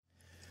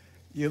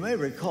You may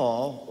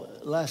recall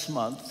last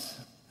month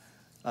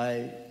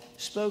I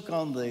spoke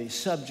on the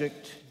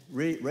subject,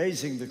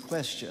 raising the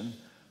question,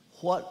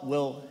 what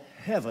will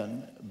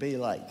heaven be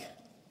like?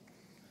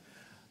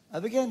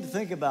 I began to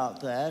think about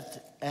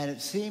that, and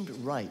it seemed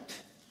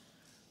right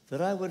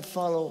that I would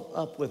follow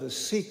up with a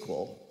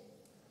sequel,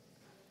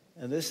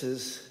 and this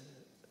is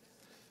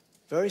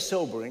very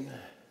sobering.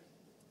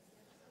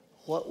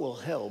 What will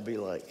hell be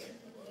like?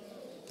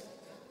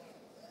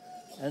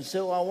 And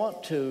so I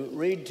want to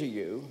read to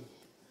you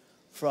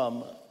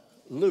from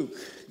Luke,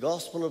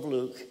 Gospel of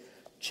Luke,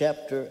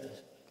 chapter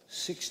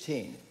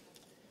 16.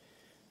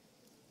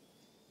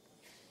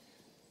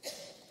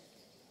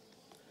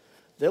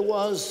 There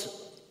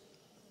was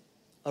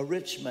a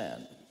rich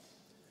man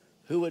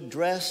who would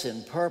dress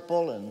in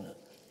purple and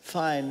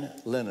fine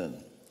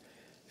linen,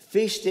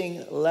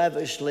 feasting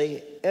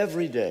lavishly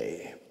every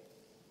day.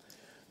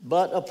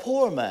 But a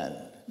poor man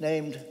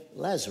named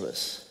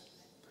Lazarus,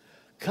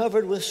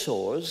 covered with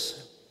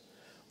sores,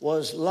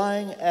 was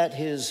lying at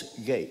his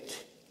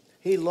gate.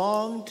 He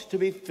longed to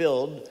be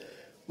filled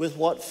with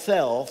what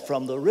fell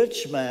from the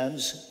rich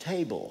man's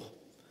table,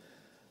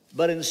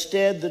 but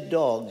instead the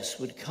dogs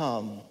would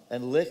come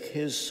and lick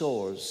his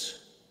sores.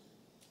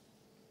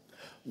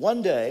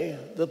 One day,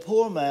 the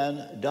poor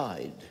man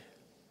died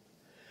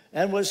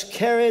and was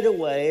carried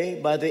away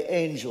by the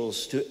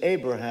angels to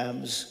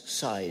Abraham's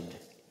side.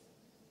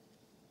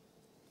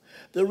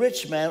 The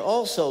rich man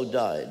also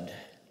died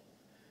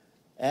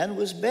and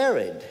was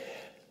buried,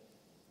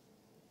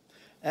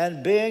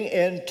 and being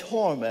in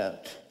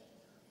torment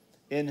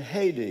in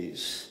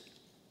Hades,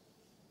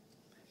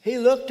 he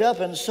looked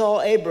up and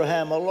saw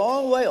Abraham a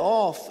long way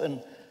off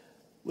and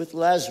with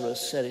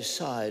Lazarus at his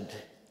side.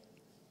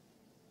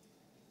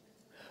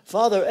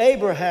 "Father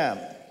Abraham,"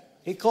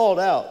 he called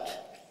out,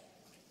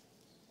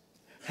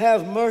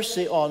 "have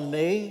mercy on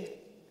me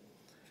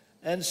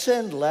and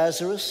send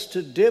Lazarus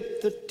to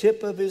dip the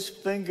tip of his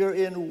finger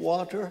in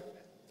water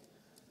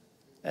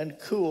and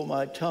cool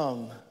my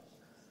tongue,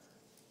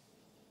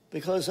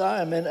 because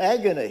I am in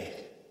agony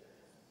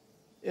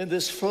in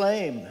this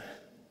flame."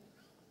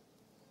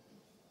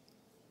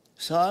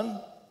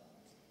 "Son,"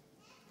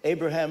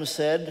 Abraham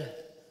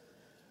said,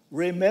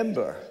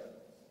 "remember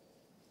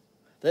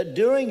that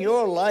during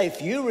your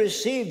life you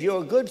received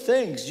your good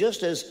things,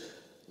 just as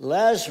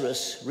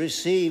Lazarus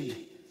received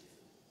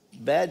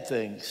bad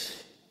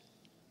things.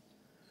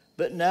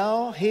 But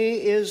now he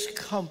is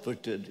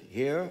comforted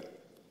here,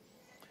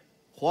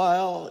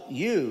 while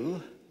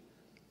you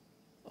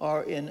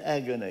are in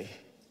agony.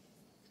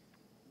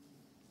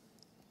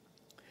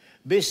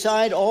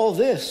 Beside all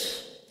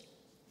this,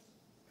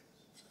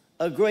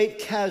 a great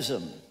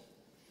chasm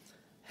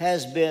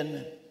has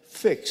been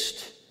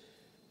fixed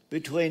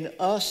between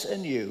us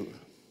and you,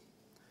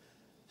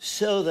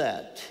 so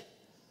that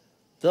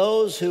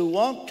those who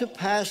want to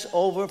pass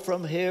over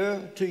from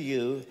here to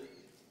you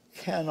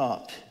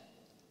cannot.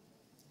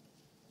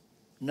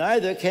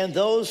 Neither can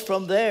those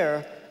from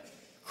there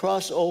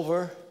cross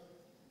over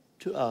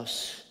to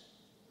us."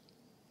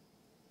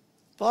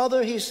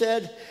 "Father," he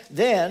said,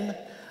 "then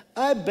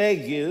I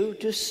beg you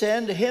to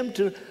send him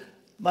to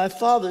my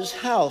father's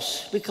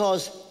house,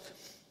 because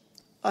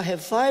I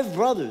have 5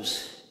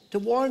 brothers, to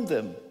warn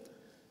them,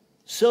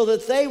 so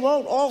that they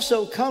won't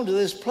also come to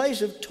this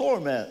place of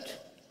torment."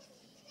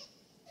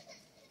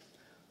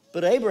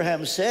 But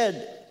Abraham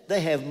said,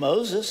 "They have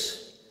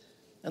Moses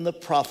and the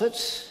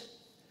prophets.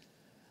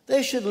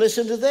 They should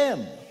listen to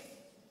them."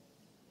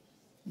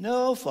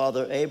 "No,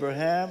 Father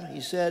Abraham,"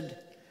 he said,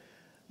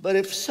 "but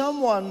if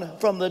someone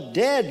from the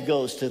dead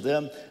goes to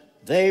them,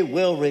 they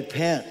will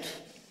repent."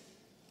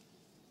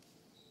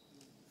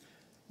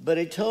 But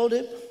he told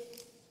him,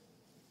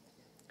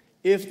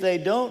 "If they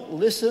don't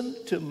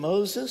listen to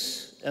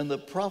Moses and the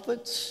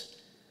prophets,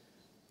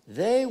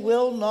 they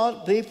will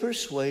not be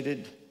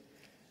persuaded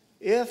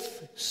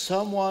if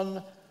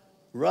someone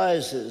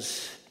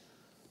rises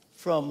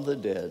from the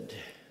dead."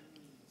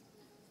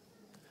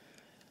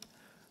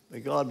 May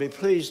God be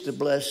pleased to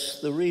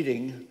bless the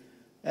reading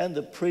and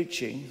the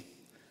preaching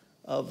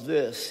of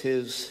this,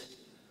 his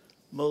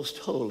most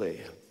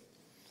holy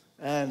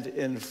and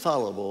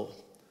infallible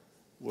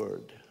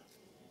word.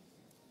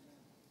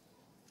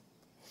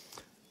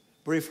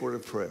 Brief word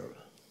of prayer.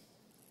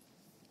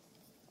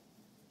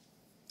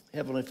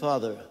 Heavenly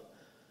Father,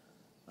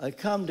 I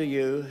come to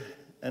you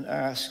and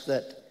ask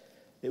that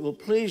it will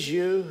please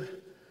you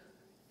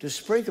to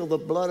sprinkle the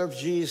blood of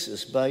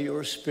Jesus by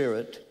your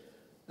Spirit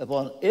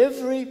upon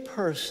every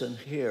person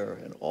here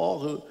and all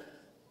who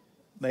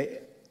may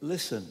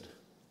listen,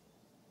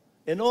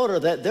 in order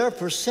that their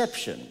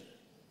perception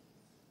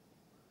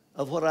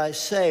of what I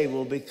say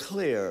will be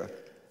clear,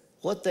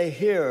 what they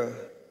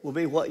hear will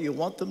be what you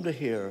want them to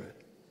hear.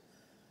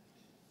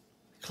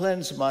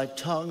 Cleanse my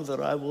tongue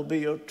that I will be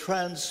your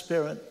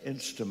transparent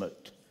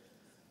instrument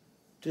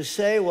to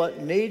say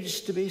what needs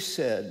to be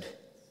said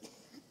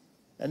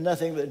and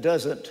nothing that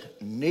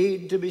doesn't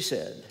need to be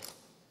said.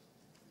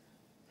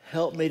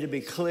 Help me to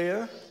be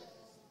clear.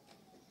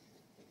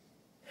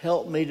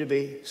 Help me to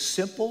be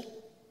simple.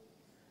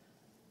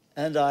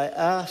 And I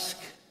ask,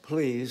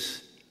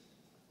 please,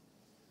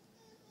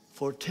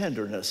 for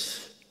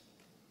tenderness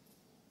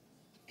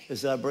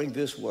as I bring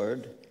this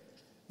word.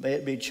 May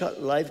it be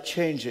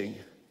life-changing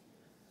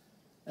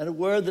and a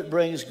word that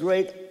brings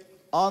great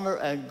honor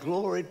and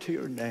glory to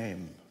your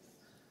name.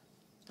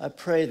 I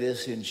pray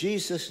this in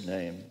Jesus'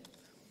 name.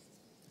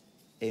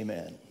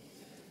 Amen.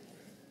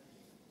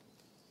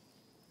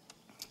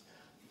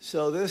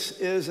 So this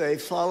is a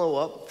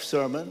follow-up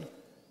sermon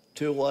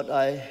to what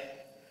I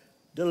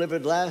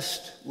delivered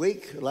last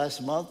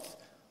month,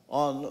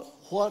 on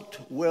what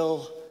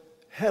will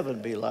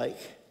heaven be like.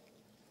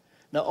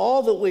 Now,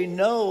 all that we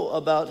know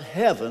about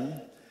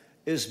heaven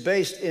is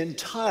based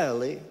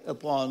entirely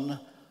upon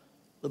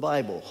the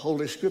Bible,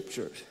 Holy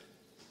Scriptures.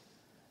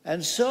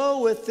 And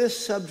so with this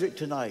subject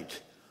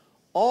tonight,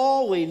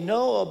 all we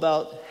know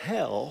about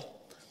hell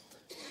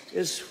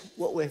is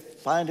what we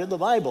find in the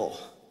Bible,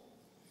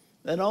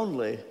 and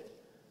only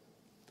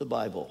the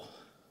Bible.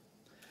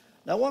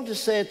 Now, I want to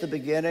say at the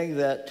beginning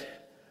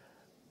that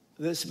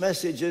this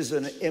message is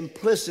an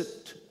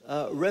implicit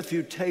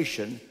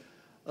refutation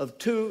of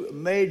two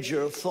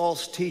major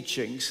false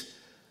teachings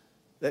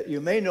that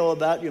you may know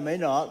about, you may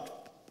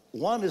not.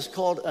 One is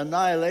called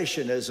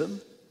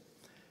annihilationism.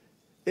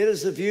 It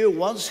is a view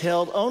once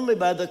held only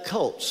by the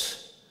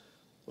cults,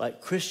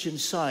 like Christian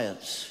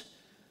Science,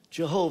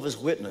 Jehovah's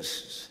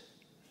Witnesses.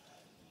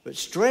 But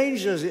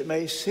strange as it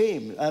may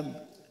seem, I'm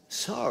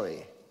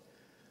sorry,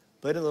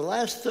 but in the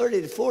last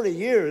 30 to 40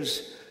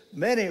 years,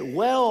 many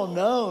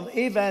well-known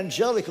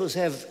evangelicals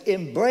have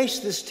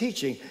embraced this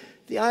teaching,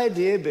 the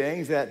idea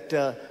being that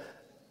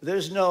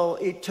there's no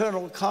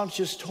eternal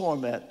conscious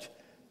torment,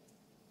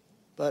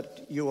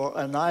 but you are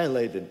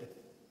annihilated.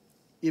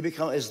 You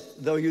become as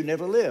though you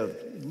never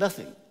lived,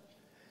 nothing.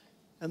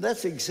 And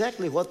that's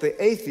exactly what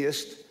the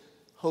atheist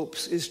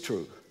hopes is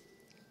true.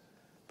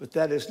 But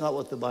that is not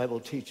what the Bible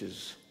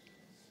teaches.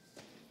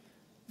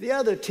 The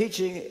other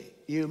teaching,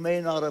 you may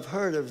not have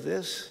heard of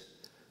this,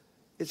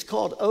 it's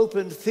called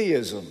open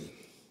theism.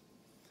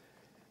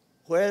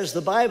 Whereas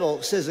the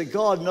Bible says that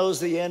God knows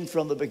the end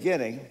from the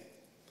beginning,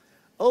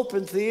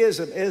 open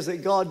theism is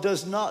that God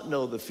does not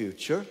know the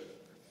future.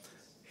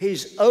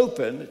 He's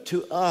open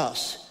to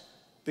us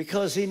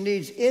because he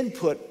needs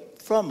input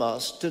from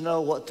us to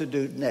know what to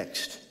do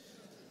next.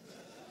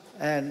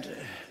 And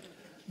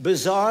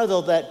bizarre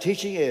though that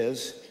teaching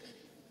is,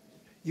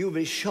 you'll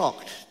be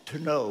shocked to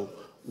know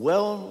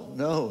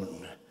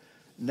well-known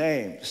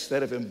names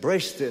that have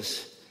embraced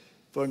this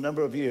for a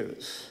number of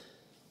years.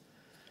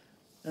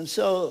 And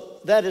so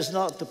that is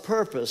not the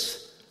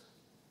purpose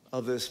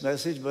of this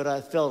message, but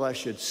I felt I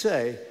should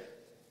say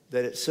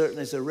that it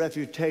certainly is a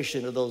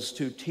refutation of those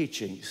two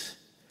teachings.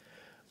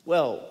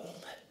 Well,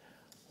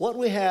 what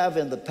we have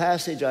in the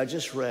passage I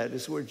just read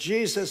is where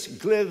Jesus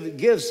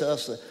gives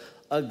us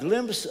a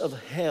glimpse of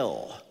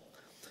hell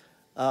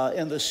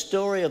in the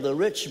story of the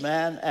rich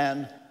man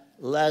and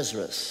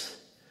Lazarus.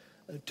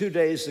 2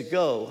 days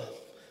ago,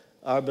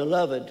 our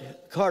beloved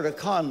Carter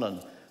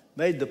Conlon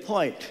made the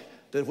point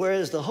that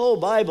whereas the whole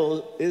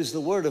Bible is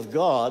the Word of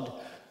God,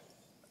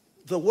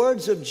 the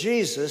words of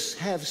Jesus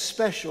have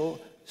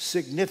special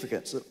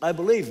significance. I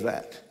believe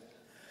that.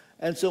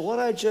 And so what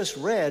I just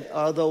read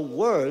are the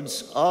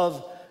words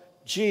of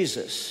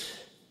Jesus.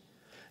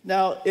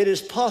 Now, it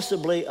is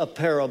possibly a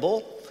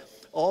parable,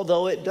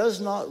 although it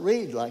does not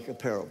read like a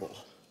parable.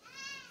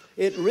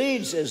 It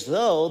reads as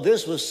though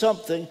this was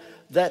something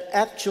that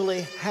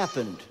actually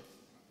happened.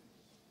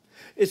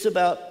 It's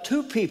about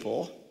two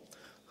people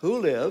who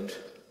lived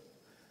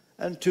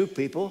and two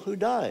people who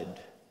died.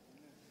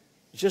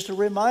 It's just a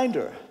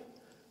reminder.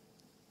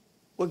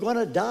 We're going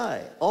to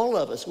die. All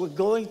of us, we're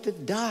going to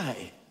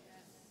die.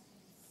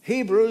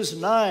 Hebrews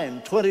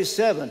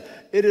 9:27,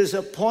 it is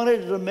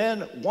appointed to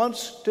men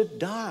once to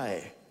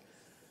die.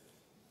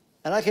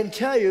 And I can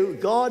tell you,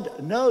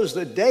 God knows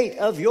the date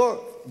of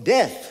your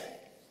death.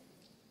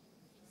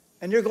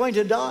 And you're going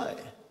to die.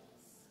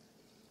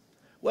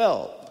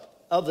 Well,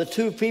 of the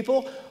two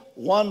people,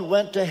 one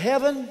went to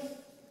heaven,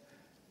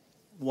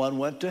 one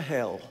went to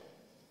hell.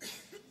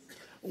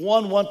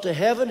 One went to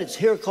heaven, it's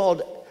here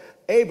called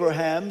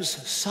Abraham's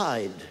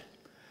side.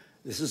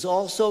 This is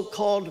also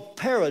called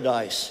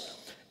paradise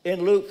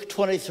in Luke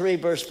 23,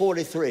 verse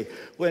 43,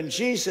 when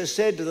Jesus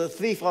said to the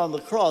thief on the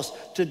cross,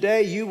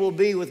 "Today you will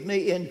be with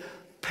me in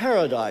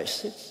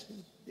paradise."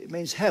 It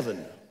means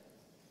heaven.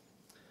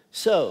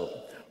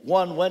 So,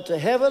 one went to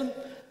heaven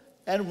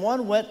and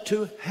one went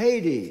to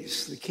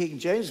Hades. The King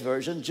James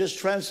Version just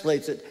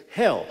translates it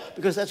hell,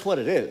 because that's what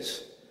it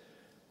is.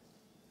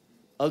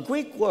 A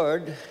Greek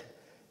word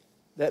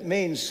that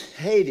means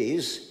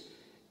Hades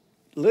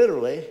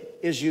literally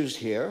is used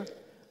here,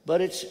 but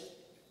it's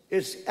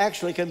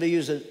actually can be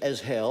used as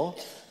hell,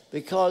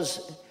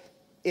 because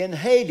in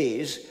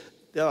Hades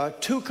there are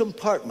two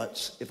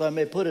compartments, if I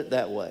may put it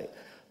that way: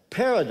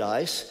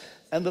 paradise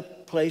and the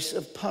place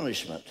of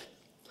punishment.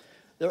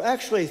 There are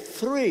actually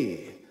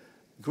three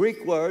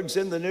Greek words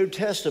in the New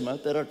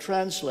Testament that are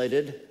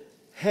translated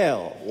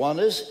hell. One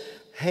is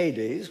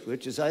Hades,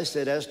 which, as I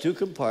said, has two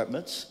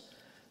compartments.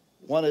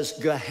 One is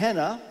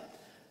Gehenna,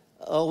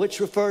 which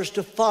refers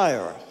to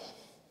fire.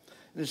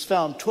 It's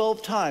found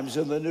 12 times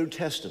in the New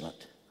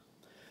Testament.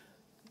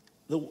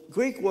 The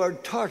Greek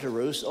word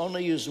Tartarus,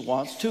 only used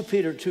once, 2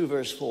 Peter 2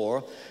 verse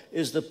 4,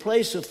 is the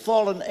place of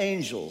fallen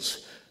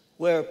angels,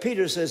 where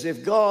Peter says,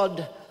 if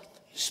God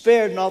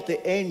spared not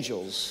the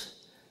angels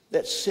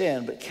that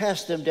sinned, but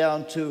cast them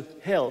down to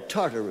hell,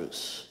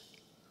 Tartarus.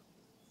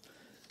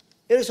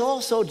 It is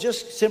also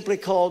just simply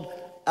called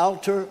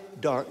outer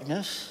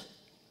darkness,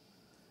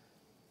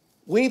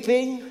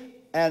 weeping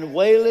and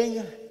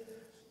wailing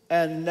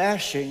and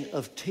gnashing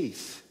of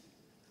teeth.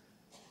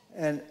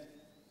 And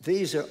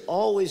these are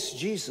always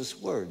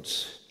Jesus'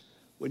 words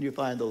when you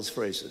find those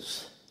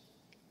phrases.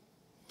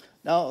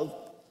 Now,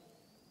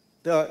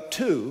 there are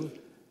two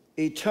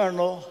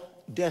eternal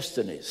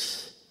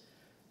destinies,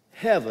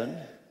 heaven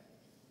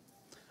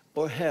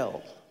or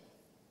hell.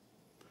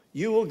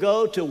 You will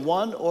go to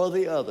one or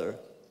the other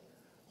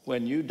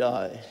when you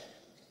die.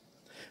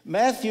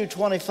 Matthew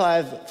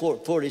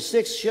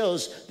 25:46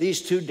 shows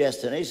these two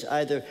destinies,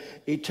 either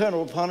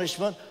eternal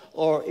punishment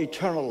or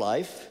eternal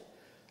life.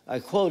 I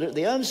quote it,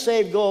 the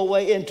unsaved go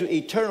away into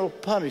eternal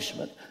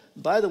punishment.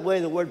 By the way,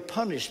 the word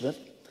punishment,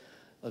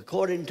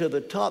 according to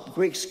the top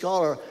Greek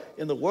scholar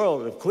in the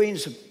world of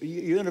Queen's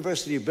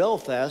University of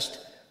Belfast,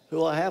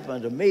 who I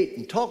happened to meet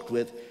and talked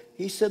with,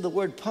 he said the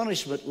word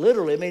punishment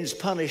literally means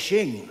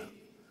punishing.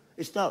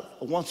 It's not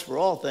a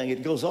once-for-all thing,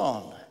 it goes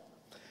on.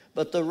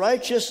 But the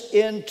righteous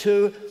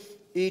into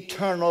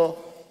eternal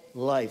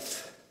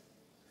life.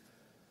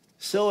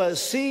 So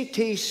as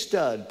C.T.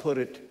 Studd put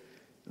it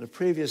in the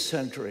previous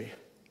century,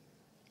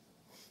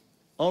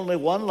 only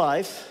one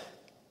life,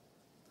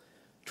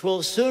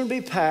 'twill soon be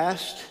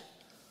past,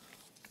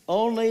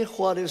 only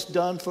what is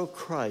done for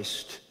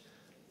Christ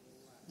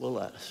will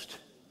last.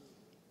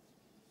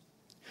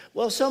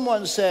 Well,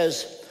 someone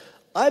says,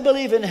 I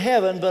believe in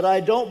heaven, but I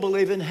don't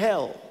believe in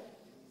hell.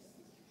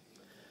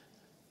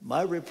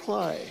 My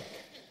reply,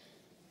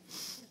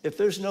 if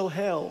there's no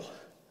hell,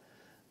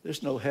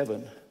 there's no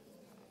heaven.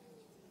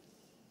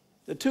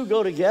 The two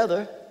go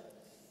together.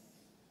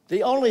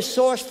 The only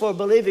source for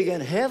believing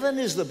in heaven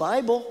is the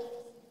Bible,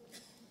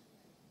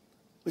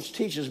 which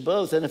teaches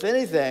both, and if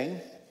anything,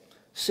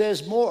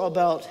 says more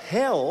about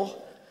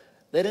hell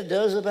than it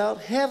does about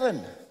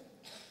heaven.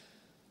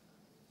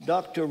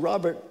 Dr.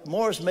 Robert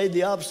Morris made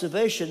the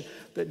observation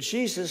that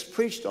Jesus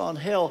preached on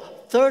hell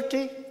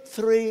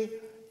 33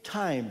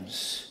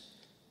 times.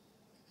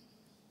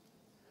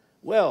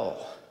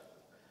 Well,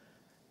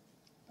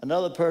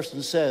 another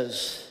person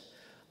says,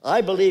 I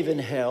believe in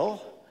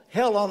hell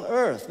on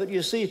earth. But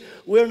you see,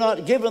 we're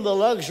not given the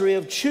luxury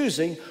of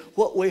choosing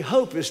what we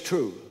hope is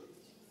true.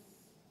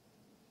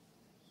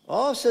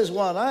 Oh, says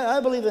one, I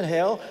believe in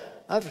hell.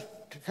 I've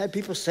had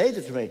people say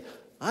that to me.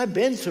 I've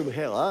been through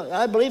hell.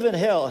 I believe in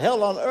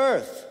hell on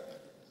earth.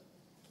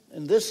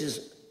 And this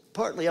is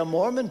partly a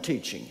Mormon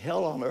teaching,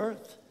 hell on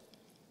earth.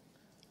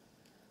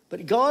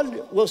 But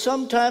God will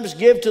sometimes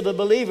give to the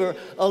believer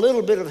a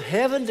little bit of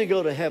heaven to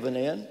go to heaven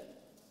in.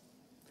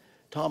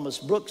 Thomas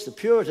Brooks, the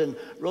Puritan,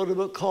 wrote a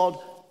book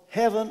called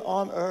Heaven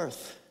on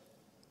Earth.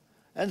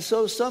 And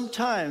so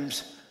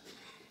sometimes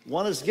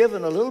one is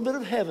given a little bit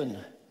of heaven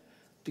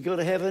to go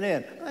to heaven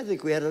in. I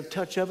think we had a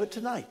touch of it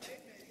tonight.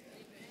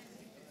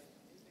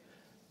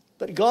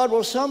 But God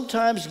will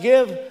sometimes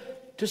give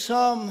to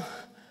some,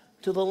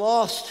 to the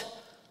lost,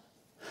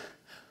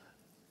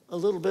 a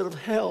little bit of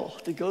hell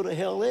to go to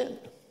hell in.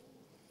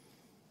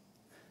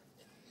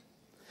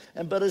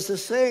 But as the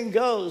saying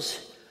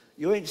goes,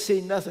 you ain't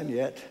seen nothing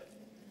yet.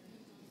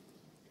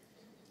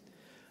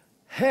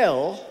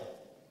 Hell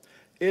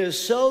is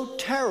so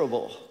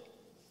terrible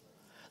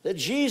that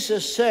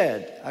Jesus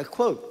said, I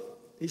quote,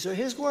 these are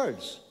his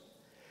words,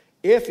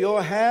 if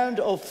your hand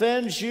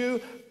offends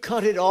you,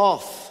 cut it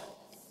off.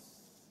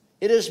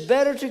 It is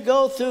better to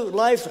go through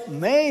life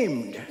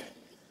maimed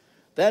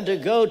than to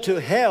go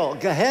to hell,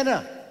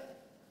 Gehenna,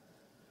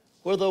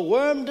 where the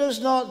worm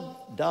does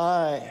not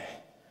die,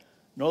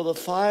 nor the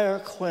fire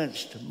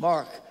quenched.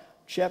 Mark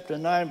chapter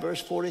 9, verse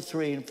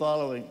 43 and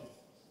following.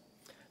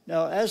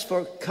 Now, as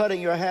for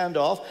cutting your hand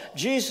off,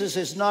 Jesus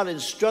is not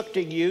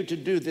instructing you to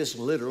do this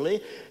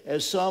literally,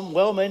 as some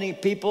well-meaning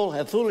people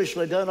have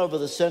foolishly done over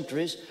the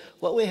centuries.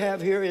 What we have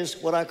here is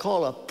what I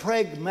call a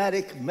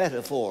pragmatic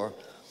metaphor.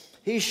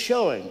 He's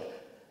showing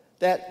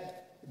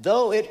that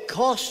though it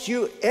costs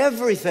you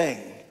everything,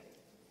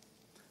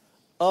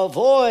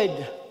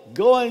 avoid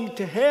going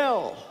to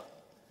hell,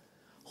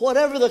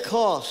 whatever the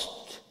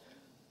cost.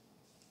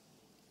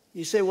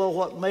 You say, well,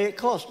 what may it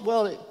cost?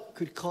 Well, it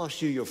could cost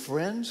you your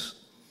friends.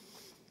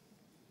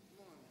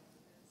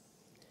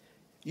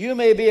 You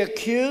may be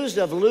accused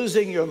of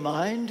losing your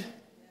mind.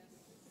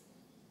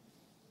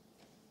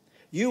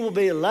 You will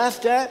be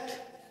laughed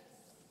at.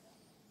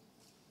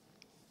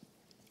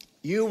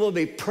 You will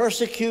be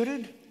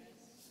persecuted.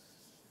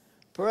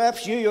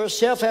 Perhaps you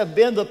yourself have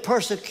been the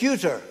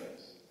persecutor.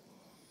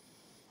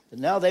 And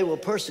now they will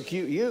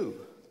persecute you.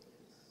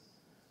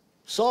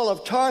 Saul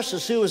of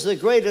Tarsus, who was the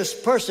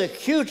greatest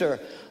persecutor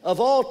of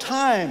all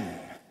time,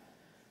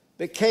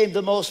 became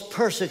the most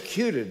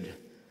persecuted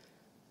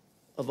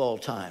of all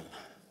time.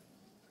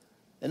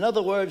 In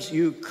other words,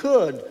 you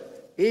could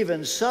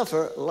even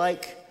suffer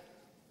like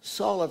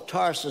Saul of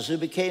Tarsus, who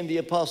became the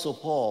Apostle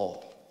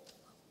Paul.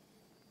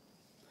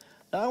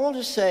 Now, I want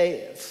to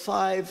say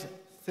 5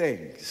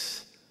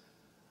 things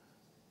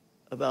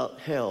about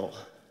hell.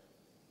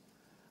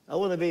 I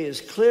want to be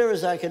as clear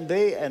as I can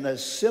be and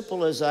as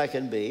simple as I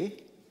can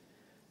be,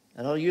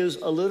 and I'll use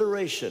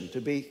alliteration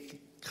to be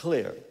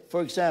clear.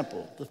 For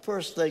example, the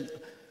first thing,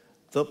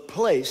 the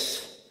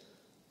place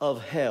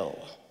of hell.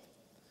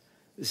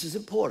 This is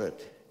important.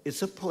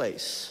 It's a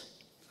place.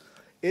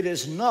 It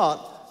is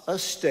not a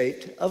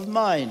state of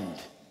mind.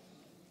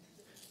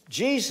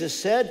 Jesus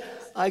said,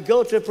 I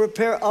go to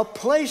prepare a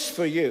place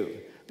for you,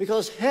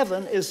 because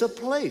heaven is a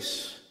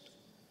place.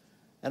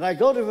 And I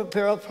go to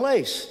prepare a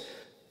place.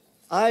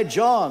 I,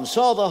 John,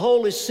 saw the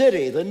holy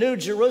city, the new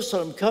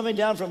Jerusalem, coming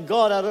down from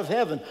God out of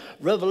heaven.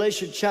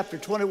 Revelation chapter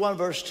 21,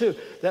 verse 2.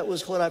 That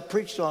was what I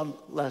preached on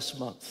last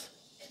month.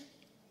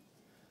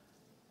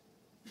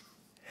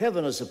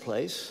 Heaven is a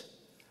place.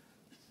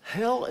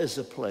 Hell is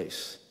a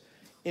place.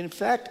 In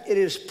fact, it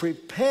is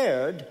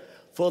prepared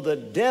for the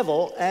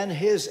devil and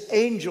his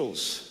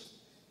angels.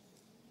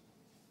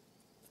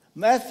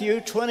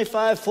 Matthew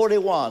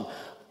 25:41.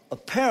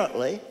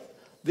 Apparently,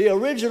 the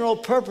original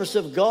purpose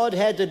of God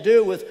had to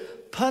do with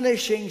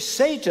punishing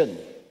Satan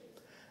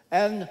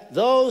and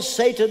those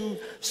Satan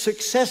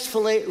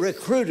successfully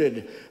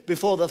recruited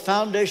before the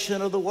foundation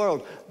of the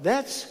world.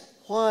 That's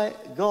why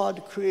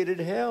God created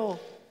hell.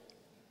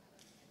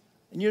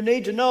 And you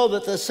need to know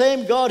that the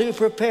same God who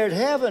prepared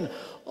heaven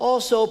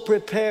also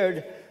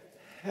prepared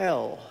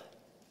hell.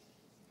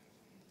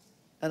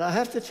 And I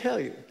have to tell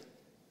you,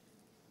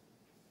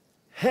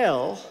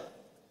 hell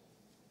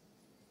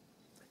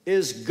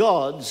is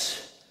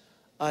God's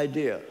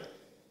idea.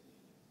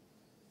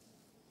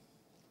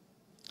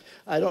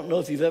 I don't know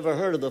if you've ever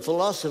heard of the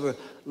philosopher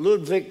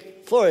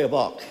Ludwig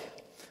Feuerbach,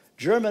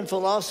 German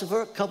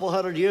philosopher a couple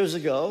hundred years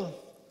ago.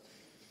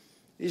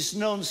 He's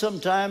known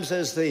sometimes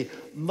as the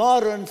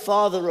modern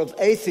father of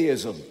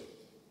atheism.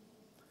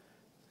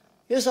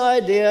 His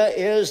idea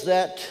is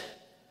that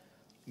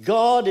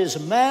God is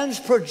man's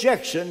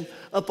projection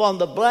upon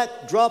the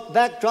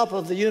backdrop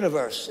of the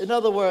universe. In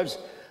other words,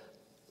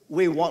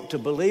 we want to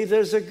believe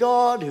there's a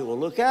God who will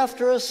look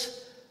after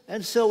us,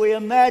 and so we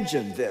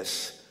imagine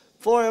this.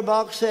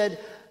 Feuerbach said,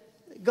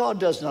 God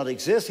does not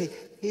exist.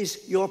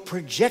 He's your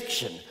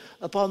projection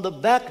upon the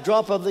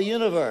backdrop of the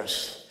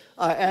universe.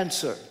 I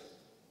answer,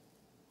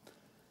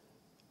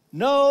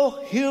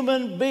 no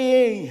human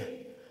being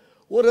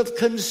would have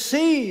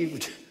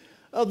conceived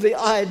of the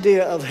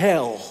idea of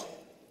hell.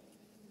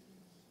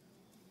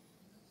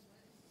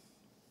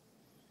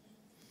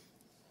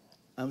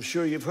 I'm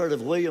sure you've heard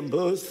of William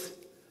Booth,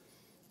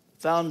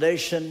 a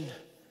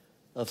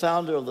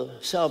founder of the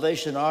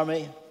Salvation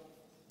Army.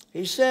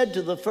 He said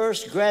to the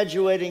first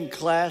graduating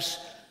class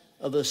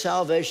of the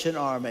Salvation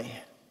Army,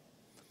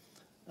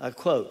 I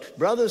quote,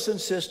 brothers and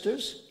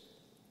sisters,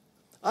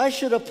 I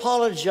should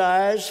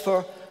apologize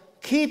for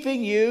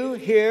keeping you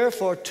here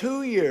for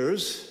 2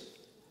 years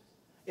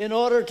in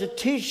order to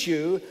teach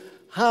you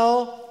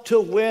how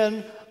to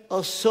win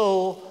a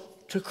soul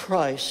to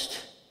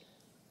Christ.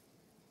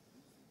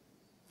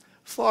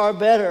 Far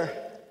better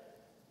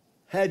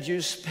had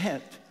you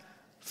spent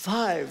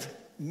 5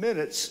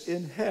 minutes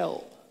in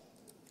hell.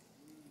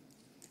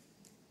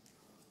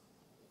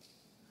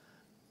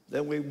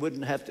 Then we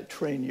wouldn't have to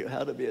train you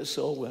how to be a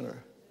soul winner.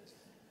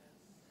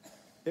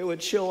 It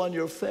would show on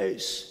your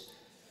face.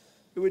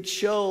 It would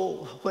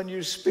show when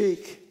you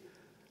speak.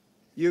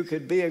 You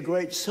could be a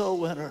great soul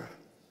winner.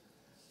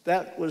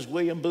 That was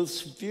William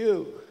Booth's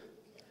view.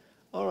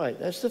 All right,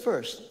 that's the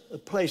first, the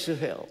place of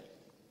hell.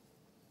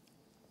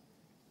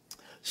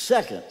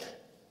 Second,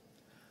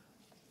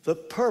 the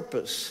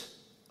purpose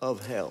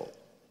of hell.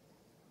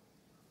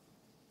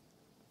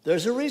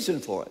 There's a reason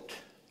for it.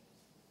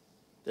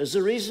 There's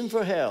a reason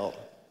for hell.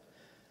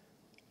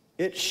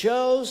 It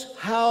shows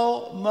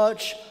how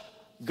much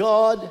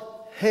God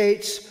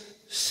hates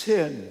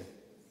sin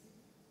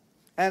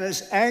and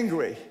is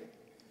angry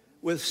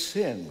with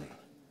sin.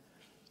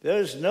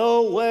 There's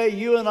no way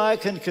you and I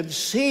can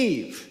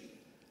conceive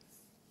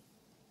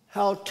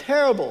how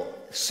terrible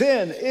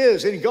sin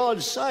is in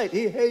God's sight.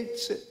 He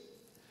hates it.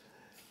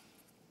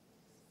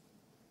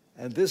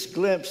 And this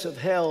glimpse of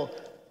hell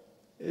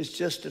is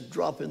just a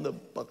drop in the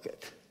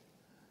bucket,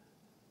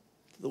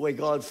 the way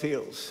God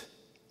feels.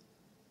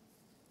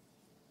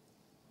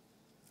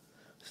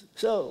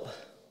 So,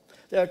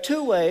 there are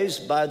 2 ways,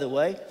 by the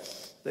way,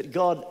 that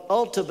God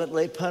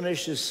ultimately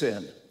punishes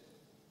sin.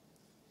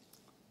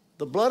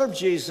 The blood of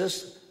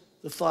Jesus,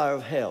 the fire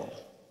of hell.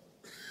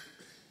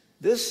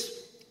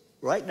 This,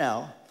 right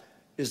now,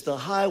 is the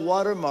high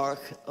water mark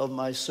of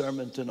my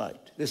sermon tonight.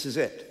 This is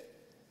it.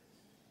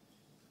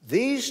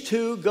 These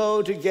 2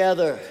 go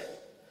together,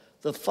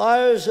 the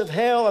fires of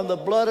hell and the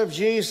blood of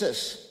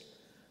Jesus.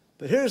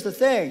 But here's the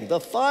thing, the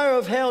fire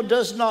of hell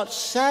does not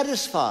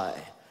satisfy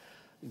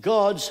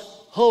God's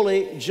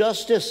holy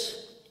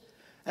justice.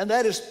 And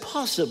that is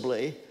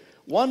possibly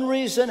one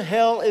reason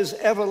hell is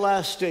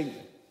everlasting.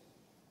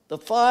 The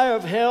fire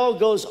of hell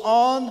goes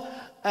on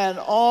and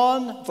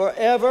on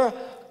forever,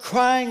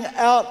 crying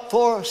out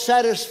for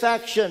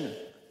satisfaction.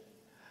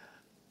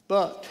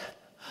 But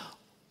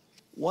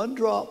one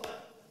drop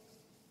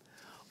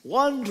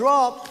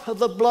of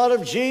the blood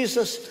of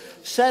Jesus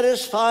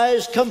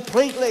satisfies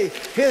completely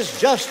his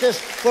justice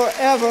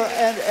forever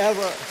and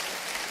ever.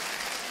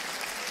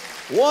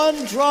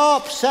 One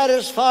drop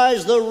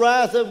satisfies the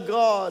wrath of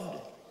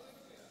God.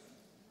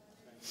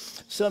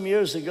 Some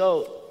years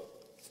ago,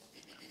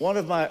 one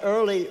of my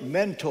early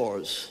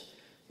mentors,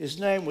 his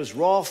name was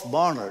Rolf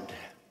Barnard.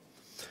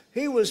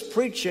 He was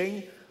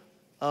preaching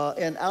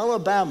in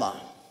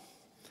Alabama,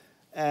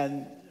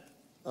 and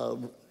a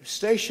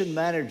station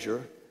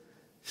manager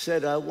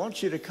said, I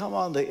want you to come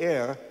on the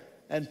air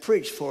and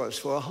preach for us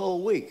for a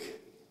whole week.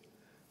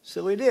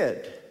 So we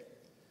did.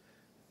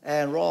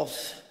 And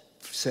Rolf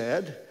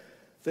said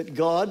that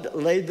God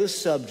laid the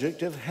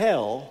subject of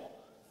hell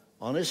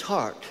on his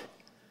heart.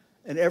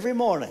 And every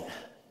morning,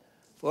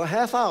 for a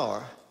half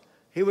hour,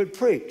 he would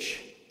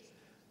preach.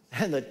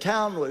 And the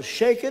town was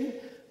shaken.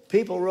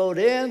 People wrote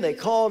in, they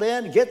called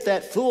in, get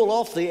that fool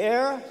off the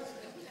air.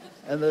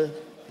 And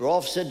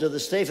Rolf said to the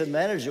station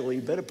manager, well,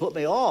 you better put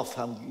me off.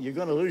 You're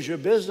going to lose your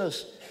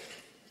business.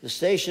 The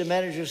station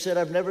manager said,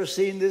 I've never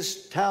seen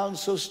this town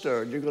so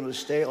stirred. You're going to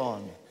stay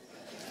on.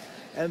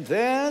 And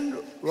then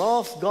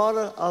Rolf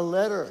got a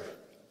letter.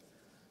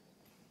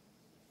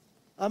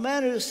 A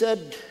man who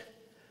said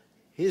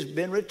he's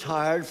been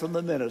retired from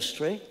the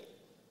ministry.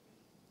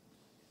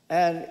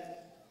 And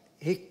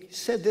he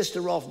said this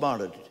to Rolf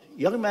Barnard,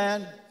 young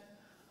man,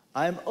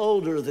 I'm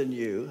older than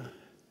you.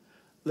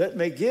 Let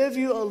me give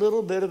you a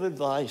little bit of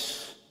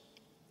advice.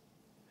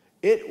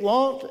 It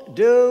won't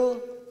do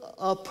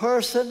a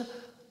person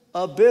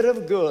a bit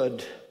of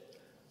good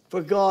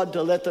for God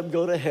to let them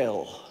go to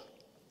hell.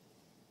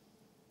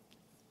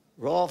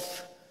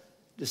 Rolf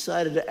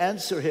decided to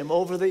answer him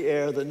over the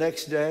air the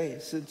next day. He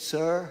said,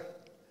 sir,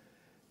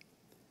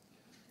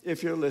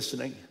 if you're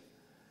listening,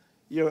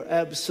 you're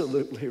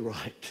absolutely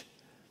right.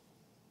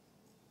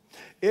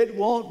 It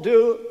won't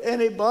do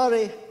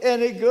anybody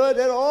any good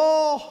at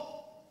all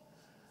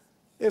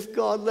if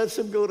God lets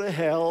them go to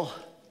hell.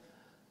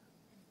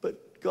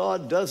 But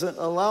God doesn't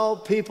allow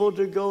people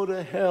to go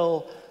to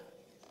hell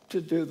to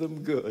do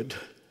them good.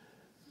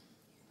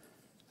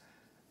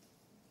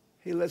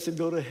 He lets them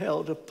go to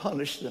hell to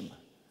punish them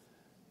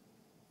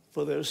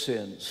for their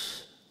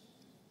sins.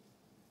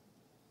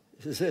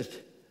 This is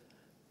it.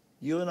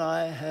 You and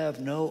I have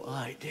no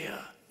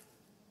idea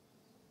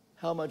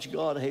how much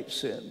God hates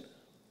sin.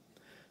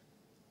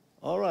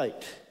 All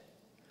right.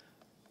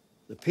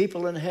 The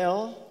people in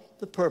hell,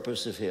 the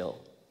purpose of hell.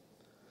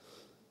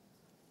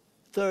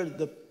 Third,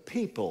 the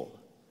people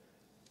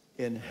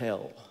in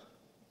hell.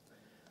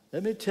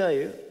 Let me tell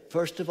you,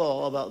 first of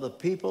all, about the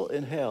people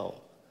in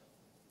hell.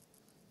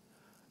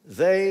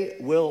 They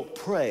will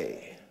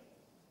pray.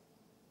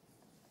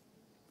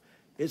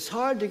 It's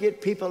hard to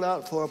get people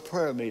out for a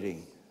prayer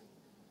meeting.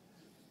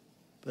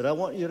 But I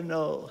want you to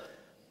know,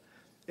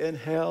 in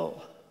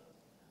hell,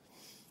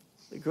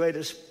 the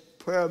greatest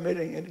prayer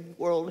meeting in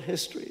world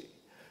history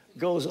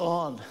goes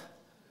on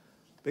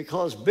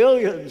because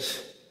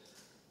billions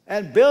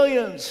and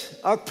billions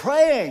are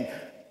praying.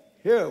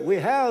 Here we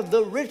have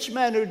the rich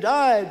man who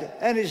died,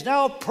 and he's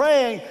now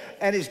praying,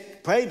 and he's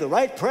prayed the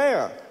right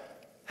prayer.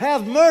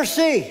 Have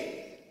mercy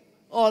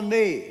on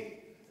me.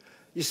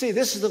 You see,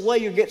 this is the way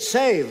you get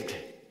saved.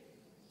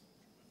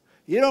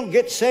 You don't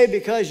get saved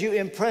because you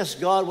impress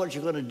God what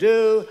you're going to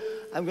do.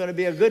 I'm going to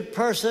be a good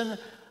person,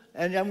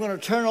 and I'm going to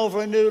turn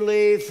over a new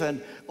leaf,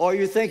 or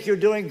you think you're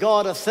doing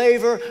God a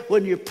favor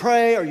when you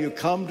pray or you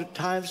come to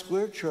Times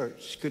Square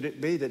Church. Could it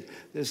be that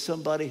there's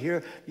somebody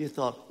here, you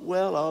thought,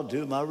 well, I'll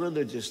do my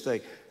religious thing,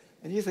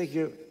 and you think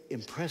you're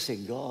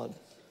impressing God?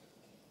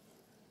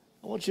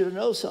 I want you to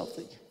know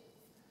something.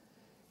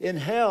 In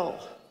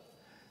hell,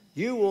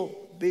 you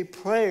will be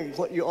praying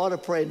what you ought to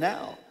pray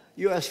now.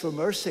 You ask for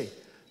mercy.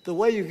 The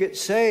way you get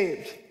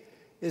saved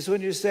is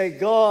when you say,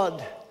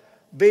 God,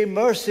 be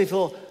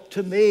merciful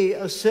to me,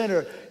 a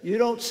sinner. You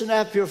don't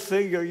snap your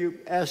finger, you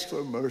ask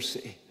for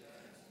mercy.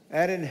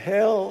 And in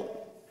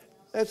hell,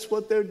 that's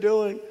what they're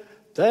doing.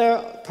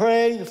 They're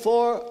praying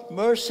for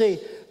mercy,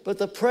 but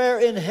the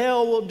prayer in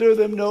hell will do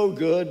them no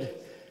good.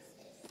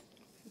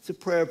 It's a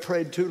prayer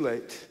prayed too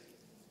late.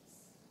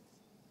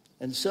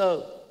 And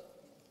so,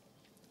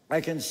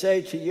 I can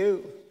say to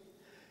you,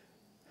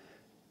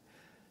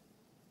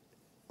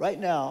 right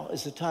now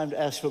is the time to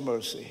ask for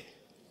mercy.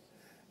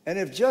 And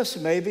if just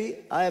maybe,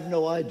 I have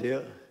no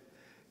idea,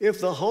 if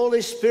the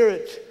Holy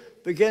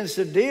Spirit begins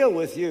to deal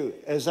with you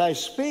as I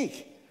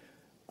speak,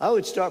 I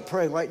would start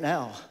praying right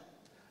now.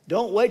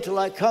 Don't wait till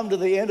I come to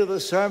the end of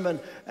the sermon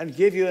and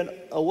give you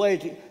a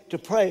way to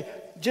pray.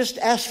 Just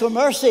ask for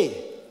mercy.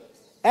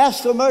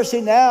 Ask for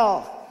mercy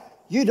now.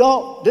 You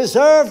don't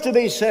deserve to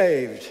be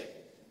saved.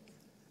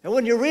 And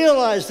when you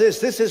realize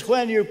this is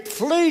when you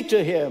flee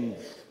to him.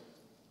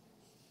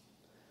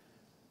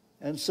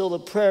 And so the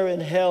prayer in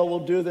hell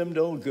will do them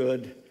no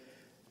good.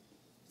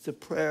 It's a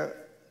prayer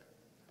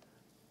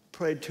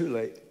prayed too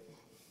late.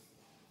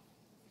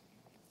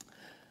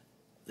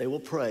 They will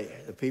pray,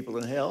 the people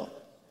in hell.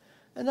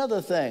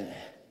 Another thing,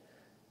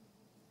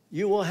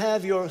 you will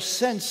have your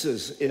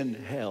senses in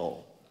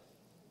hell.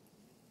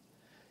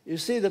 You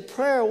see, the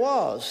prayer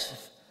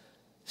was,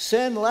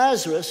 send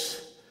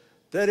Lazarus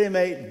that he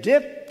may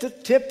dip the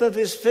tip of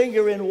his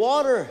finger in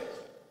water,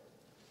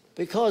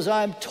 because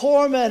I'm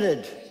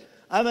tormented.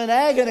 I'm in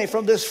agony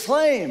from this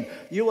flame.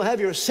 You will have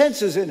your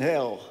senses in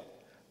hell.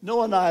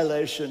 No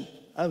annihilation.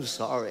 I'm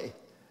sorry.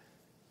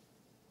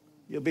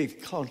 You'll be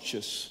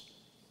conscious.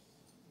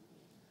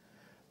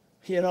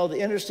 You know, the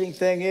interesting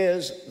thing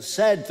is, the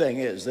sad thing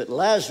is, that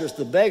Lazarus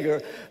the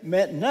beggar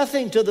meant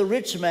nothing to the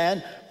rich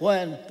man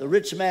when the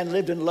rich man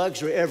lived in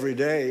luxury every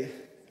day.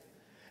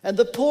 And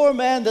the poor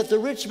man that the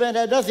rich man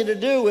had nothing to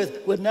do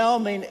with would now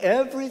mean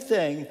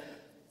everything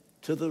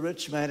to the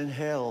rich man in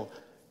hell.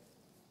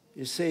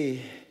 You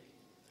see,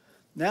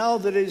 now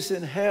that he's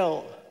in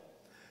hell,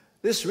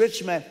 this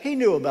rich man, he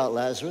knew about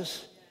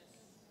Lazarus.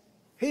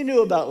 He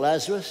knew about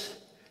Lazarus.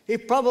 He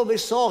probably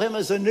saw him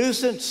as a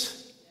nuisance.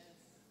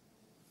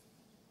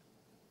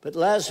 But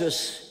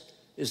Lazarus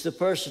is the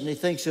person he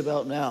thinks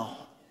about now.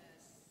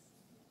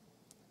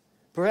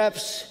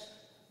 Perhaps,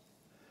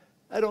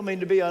 I don't mean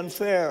to be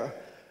unfair,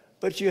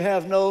 but you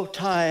have no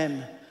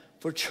time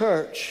for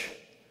church.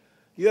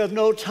 You have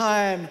no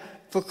time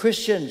for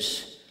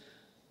Christians.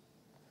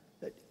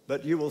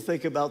 But you will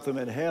think about them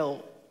in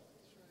hell.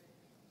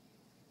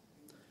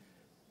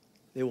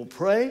 They will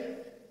pray.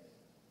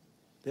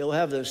 They will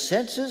have their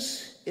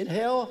senses in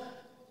hell.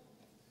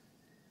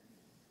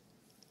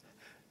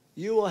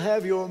 You will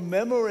have your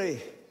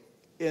memory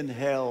in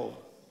hell.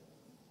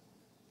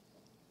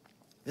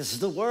 This is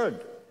the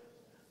word.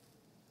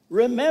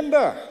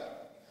 Remember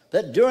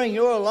that during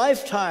your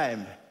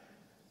lifetime,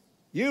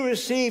 you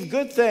received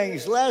good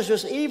things,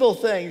 Lazarus evil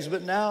things,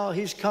 but now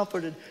he's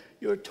comforted.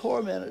 You're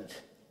tormented.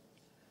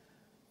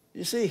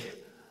 You see,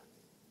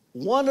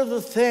 one of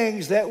the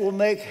things that will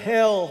make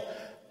hell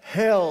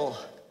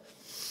hell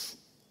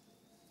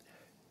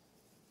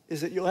is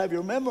that you'll have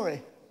your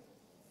memory.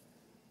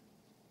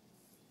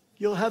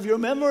 You'll have your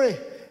memory.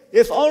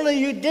 If only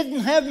you didn't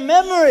have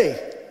memory.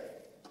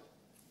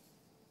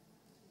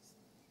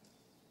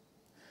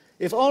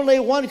 If only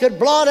one could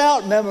blot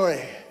out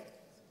memory.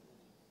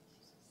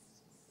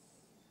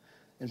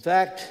 In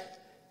fact,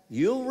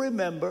 you'll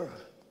remember.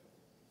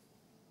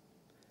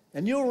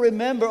 And you'll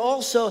remember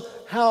also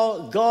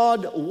how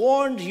God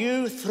warned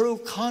you through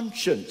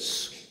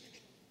conscience.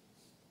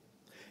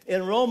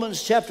 In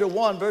Romans chapter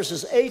 1,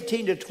 verses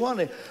 18 to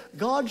 20,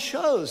 God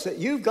shows that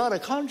you've got a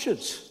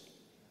conscience.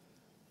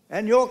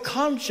 And your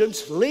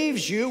conscience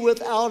leaves you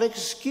without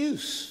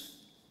excuse.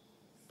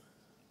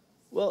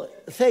 Well,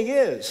 the thing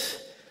is,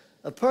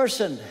 a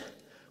person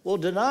will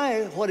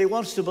deny what he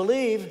wants to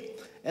believe,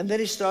 and then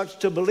he starts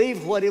to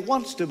believe what he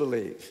wants to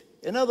believe.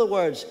 In other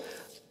words,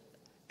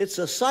 it's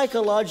a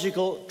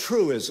psychological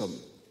truism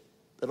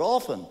that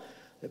often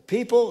the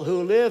people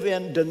who live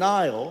in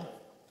denial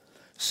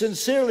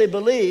sincerely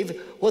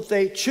believe what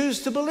they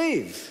choose to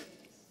believe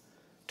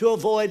to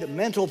avoid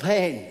mental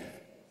pain.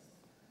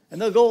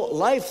 And they'll go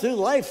life through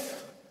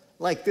life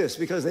like this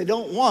because they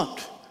don't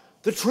want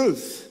the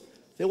truth.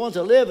 They want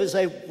to live as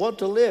they want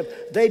to live.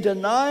 They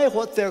deny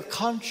what their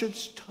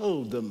conscience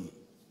told them.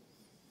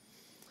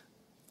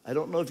 I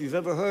don't know if you've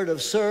ever heard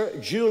of Sir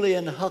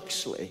Julian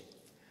Huxley.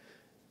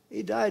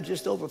 He died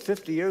just over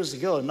 50 years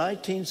ago in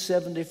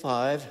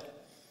 1975.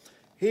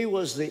 He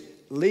was the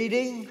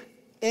leading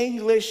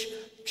English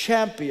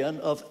champion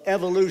of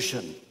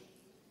evolution.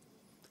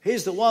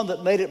 He's the one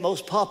that made it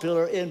most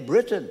popular in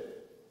Britain.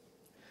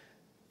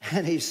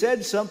 And he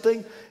said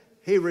something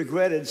he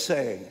regretted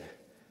saying.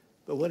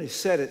 But when he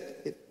said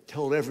it, it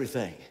told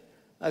everything.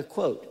 I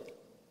quote,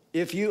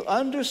 "If you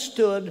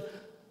understood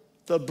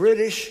the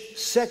British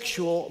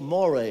sexual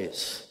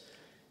mores,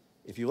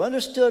 if you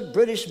understood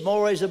British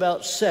mores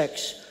about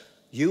sex,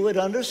 you would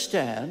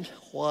understand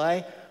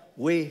why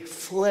we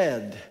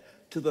fled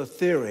to the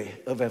theory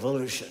of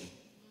evolution."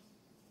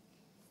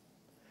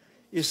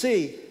 You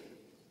see,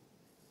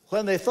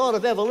 when they thought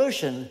of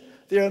evolution,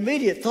 their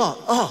immediate thought,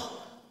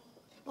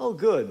 oh,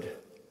 good.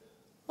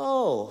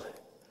 Oh,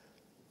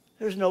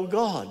 there's no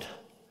God.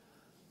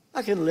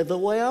 I can live the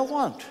way I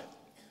want.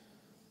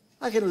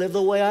 I can live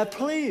the way I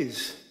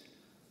please.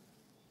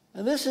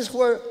 And this is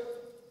where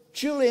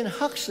Julian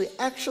Huxley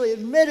actually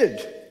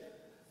admitted.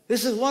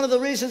 This is one of the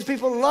reasons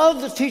people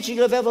love the teaching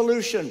of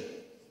evolution.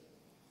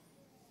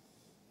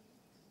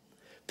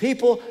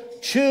 People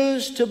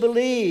choose to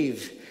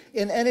believe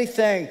in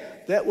anything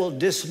that will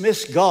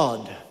dismiss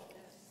God.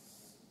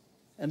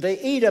 And they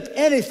eat up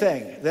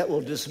anything that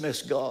will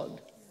dismiss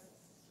God.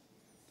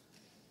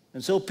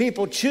 And so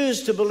people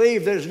choose to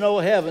believe there's no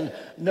heaven,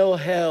 no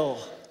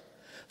hell.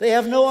 They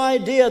have no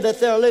idea that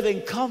they're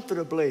living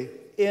comfortably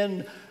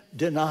in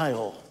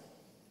denial.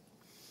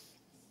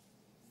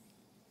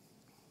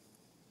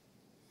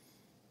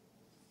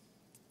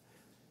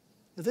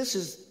 This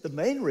is the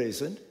main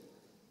reason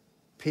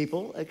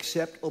people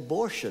accept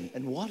abortion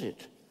and want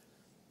it.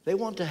 They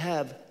want to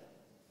have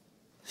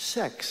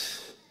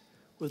sex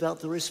without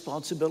the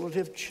responsibility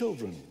of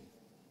children.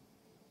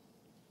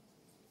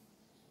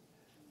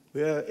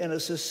 We are in a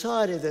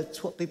society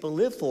that's what people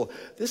live for.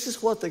 This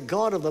is what the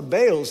God of the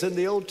Baals in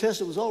the Old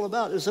Testament was all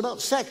about. It's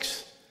about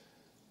sex.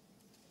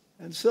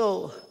 And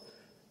so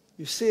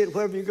you see it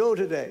wherever you go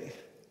today.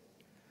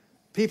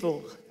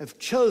 People have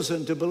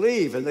chosen to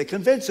believe, and they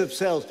convince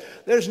themselves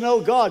there's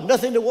no God,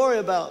 nothing to worry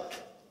about.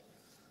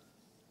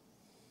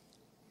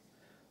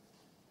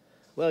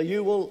 Well,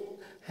 you will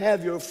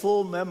have your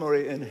full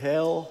memory in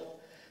hell,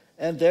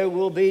 and there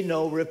will be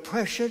no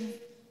repression,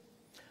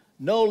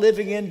 no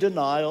living in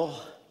denial,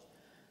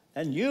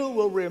 and you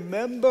will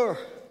remember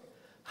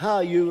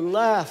how you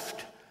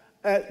laughed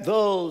at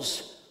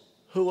those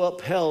who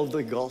upheld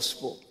the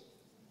gospel.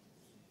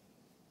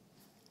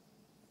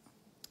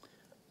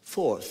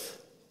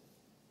 Fourth,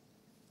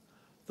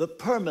 the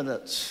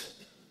permanence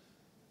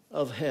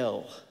of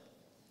hell.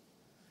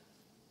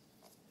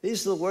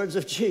 These are the words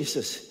of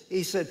Jesus.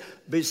 He said,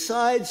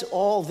 besides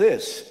all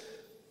this,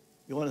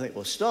 you want to think,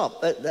 well,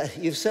 stop.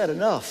 You've said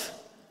enough.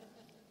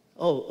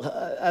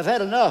 Oh, I've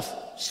had enough.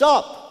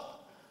 Stop.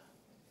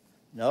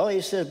 No,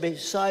 he said,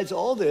 besides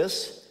all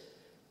this,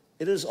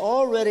 it is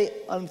already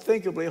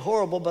unthinkably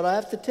horrible, but I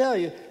have to tell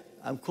you,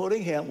 I'm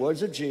quoting him,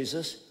 words of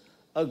Jesus,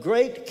 a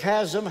great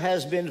chasm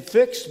has been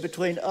fixed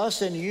between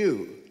us and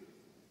you.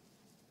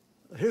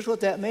 Here's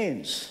what that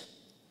means.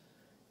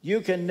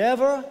 You can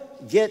never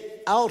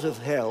get out of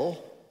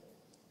hell,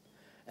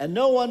 and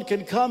no one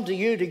can come to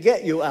you to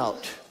get you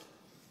out.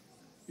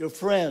 Your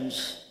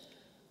friends,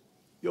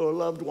 your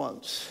loved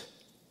ones.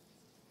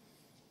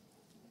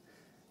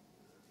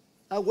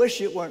 I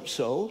wish it weren't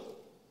so.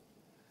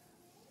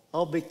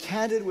 I'll be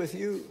candid with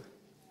you.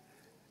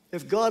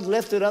 If God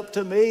left it up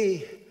to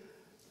me,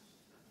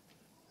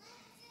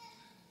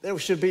 there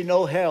should be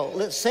no hell.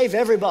 Let's save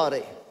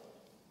everybody.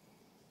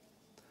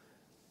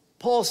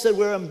 Paul said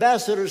we're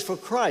ambassadors for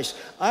Christ.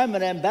 I'm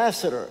an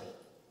ambassador.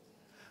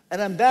 An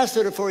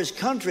ambassador for his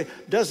country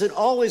doesn't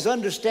always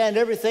understand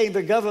everything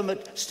the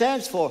government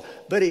stands for,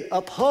 but he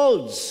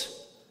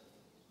upholds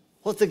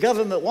what the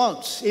government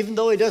wants, even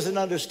though he doesn't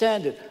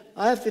understand it.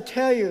 I have to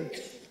tell you,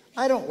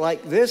 I don't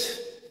like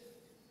this.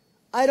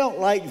 I don't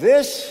like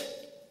this,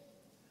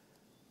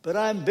 but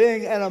I'm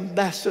being an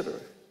ambassador.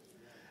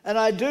 And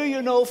I do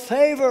you no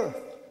favor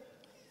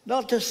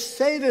not to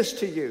say this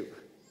to you.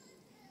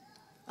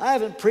 I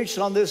haven't preached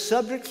on this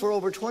subject for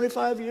over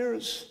 25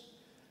 years.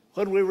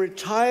 When we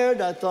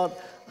retired, I thought,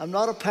 I'm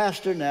not a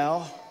pastor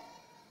now,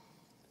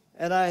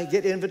 and I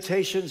get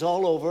invitations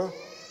all over,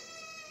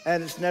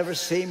 and it's never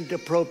seemed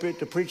appropriate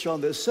to preach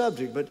on this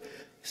subject. But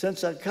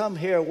since I come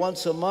here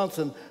once a month,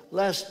 and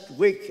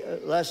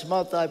last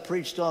month I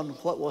preached on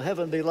what will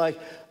heaven be like,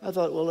 I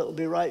thought, well, it would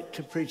be right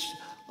to preach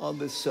on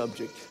this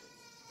subject.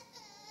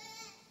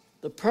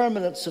 The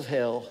permanence of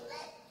hell,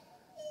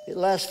 it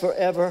lasts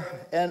forever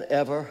and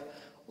ever.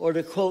 Or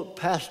to quote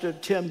Pastor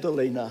Tim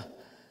Delina,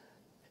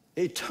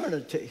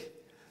 eternity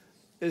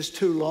is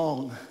too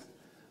long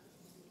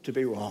to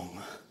be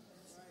wrong.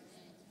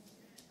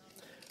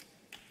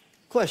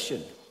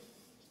 Question.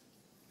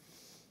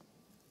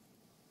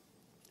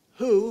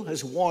 Who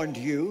has warned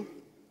you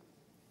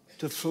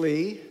to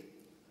flee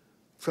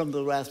from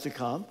the wrath to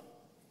come?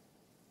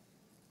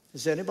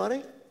 Is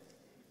anybody?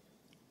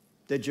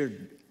 Did your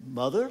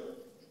mother?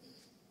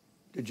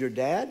 Did your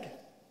dad?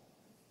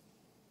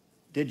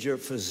 Did your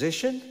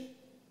physician?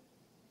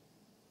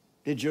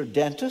 Did your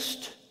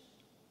dentist?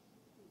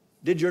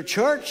 Did your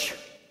church?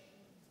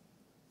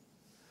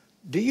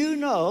 Do you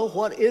know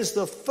what is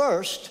the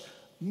first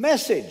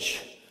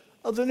message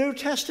of the New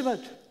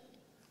Testament?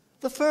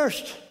 The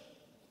first.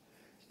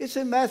 It's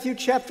in Matthew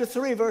chapter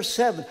 3, verse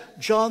 7.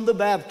 John the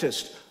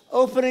Baptist,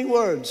 opening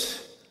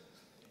words.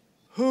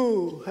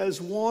 Who has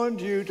warned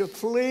you to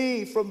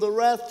flee from the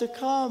wrath to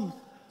come?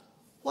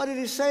 Why did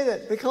he say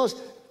that? Because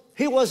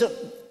he wasn't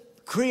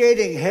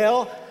creating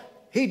hell.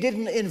 He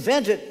didn't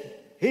invent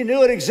it. He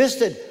knew it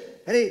existed.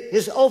 And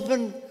his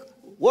open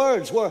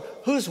words were,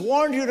 who's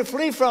warned you to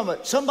flee from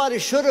it? Somebody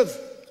should have.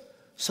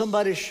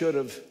 Somebody should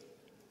have.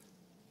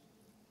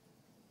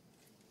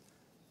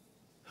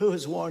 Who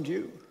has warned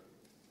you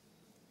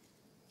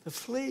to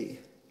flee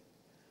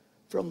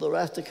from the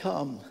wrath to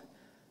come?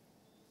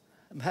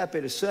 I'm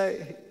happy to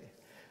say,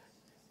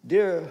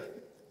 dear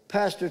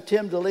Pastor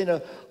Tim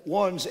Delina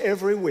warns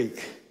every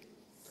week.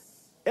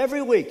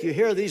 Every week you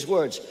hear these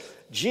words,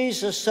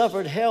 Jesus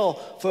suffered hell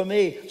for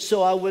me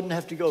so I wouldn't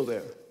have to go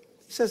there.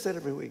 He says that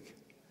every week.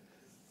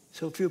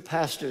 So few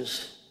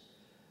pastors,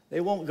 they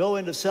won't go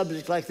into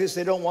subjects like this.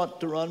 They don't want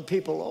to run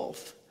people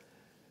off.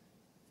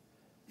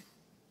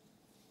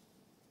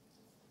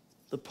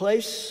 The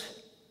place,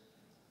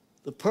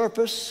 the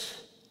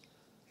purpose,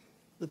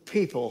 the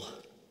people,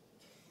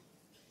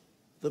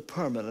 the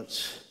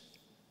permanence.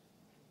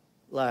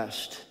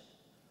 Last,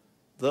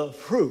 the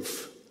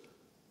proof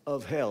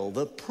of hell.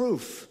 The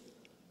proof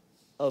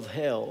of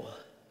hell.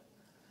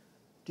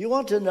 Do you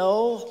want to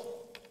know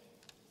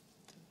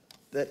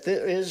that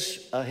there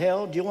is a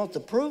hell. Do you want the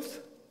proof?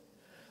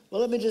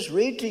 Well, let me just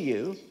read to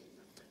you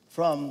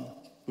from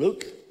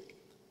Luke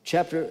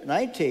chapter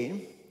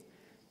 19.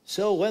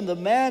 So when the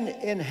man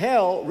in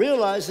hell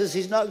realizes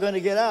he's not going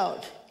to get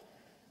out,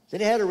 then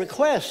he had a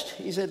request.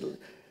 He said,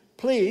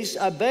 please,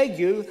 I beg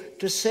you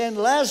to send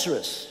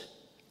Lazarus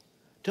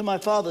to my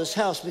father's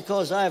house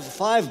because I have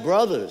 5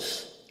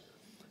 brothers,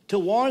 to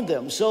warn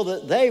them so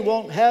that they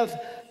won't have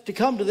to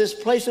come to this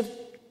place of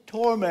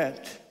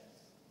torment.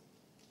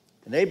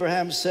 And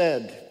Abraham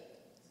said,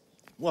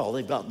 well,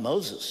 they've got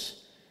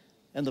Moses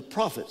and the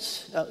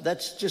prophets.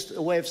 That's just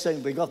a way of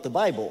saying we got the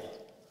Bible.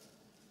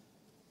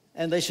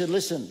 And they should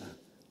listen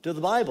to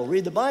the Bible,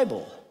 read the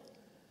Bible.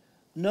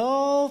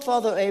 No,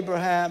 Father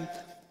Abraham,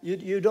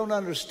 you don't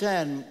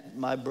understand,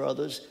 my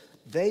brothers.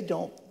 They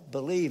don't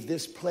believe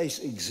this place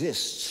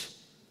exists.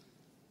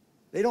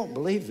 They don't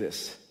believe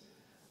this.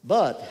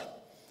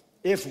 But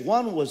if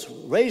one was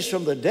raised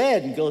from the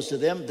dead and goes to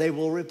them, they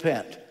will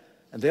repent.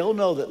 And they'll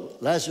know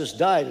that Lazarus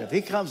died. And if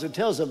he comes and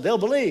tells them, they'll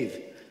believe.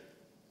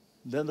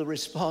 Then the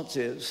response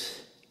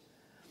is,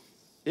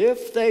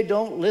 if they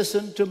don't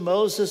listen to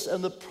Moses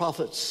and the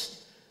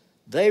prophets,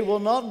 they will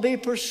not be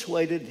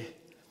persuaded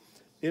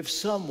if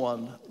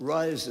someone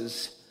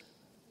rises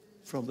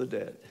from the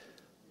dead.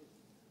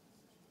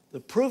 The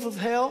proof of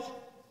hell,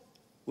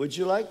 would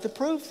you like the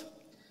proof?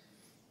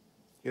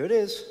 Here it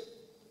is.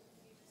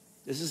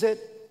 This is it.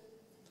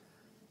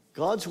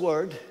 God's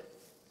word.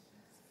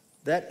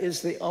 That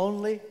is the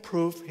only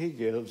proof he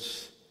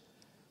gives.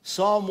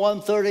 Psalm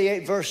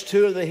 138, verse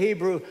 2 of the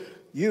Hebrew,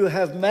 you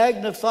have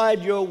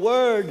magnified your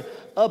word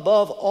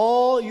above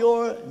all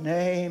your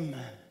name.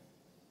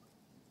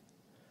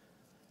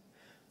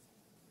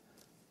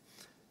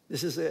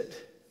 This is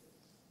it.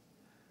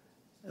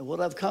 And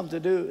what I've come to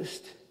do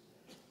is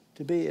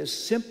to be as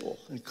simple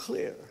and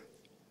clear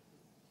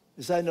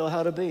as I know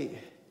how to be.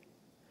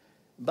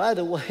 By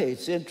the way,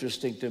 it's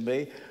interesting to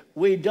me,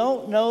 we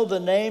don't know the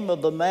name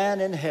of the man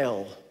in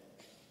hell.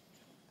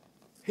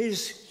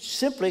 He's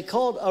simply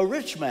called a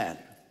rich man.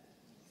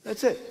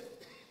 That's it.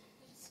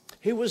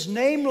 He was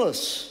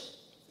nameless.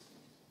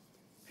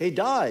 He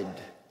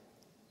died.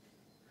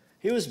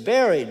 He was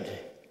buried.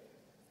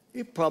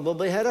 He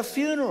probably had a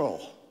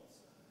funeral.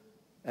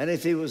 And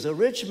if he was a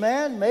rich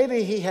man,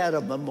 maybe he had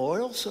a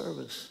memorial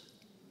service.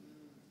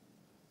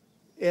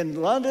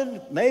 In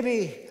London,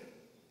 maybe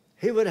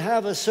he would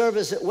have a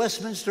service at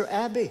Westminster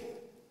Abbey.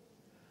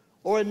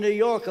 Or in New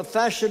York, a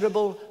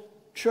fashionable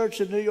church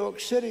in New York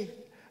City.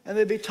 And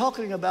they'd be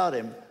talking about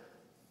him.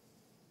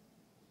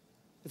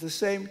 At the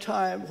same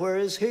time, where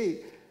is he?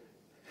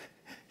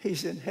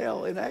 He's in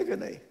hell, in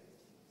agony.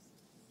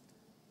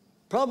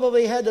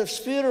 Probably had a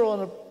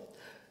funeral and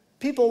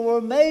people were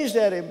amazed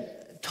at him,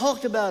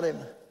 talked about him.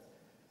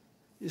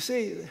 You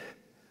see,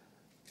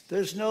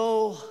 there's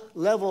no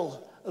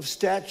level of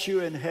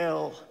stature in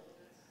hell.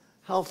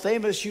 How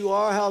famous you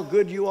are, how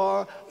good you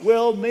are,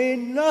 will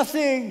mean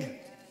nothing.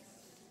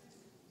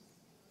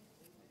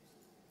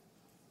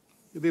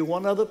 You'll be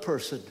one other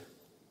person.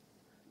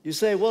 You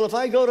say, well, if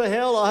I go to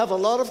hell, I'll have a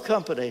lot of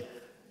company.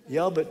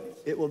 Yeah,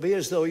 but it will be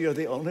as though you're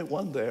the only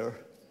one there.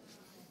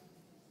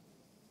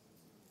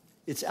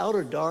 It's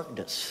outer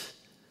darkness.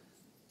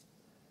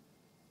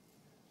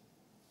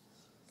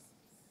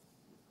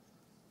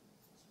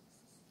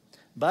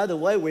 By the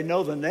way, we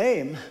know the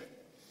name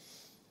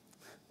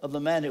of the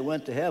man who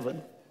went to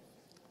heaven.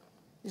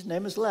 His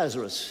name is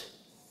Lazarus.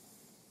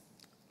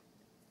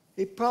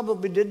 He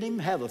probably didn't even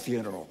have a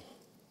funeral.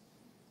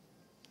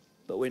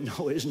 But we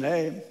know his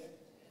name.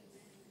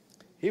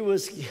 He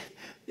was,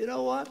 you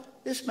know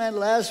what? This man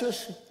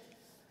Lazarus,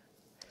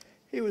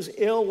 he was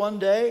ill one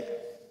day,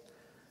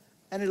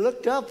 and he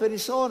looked up and he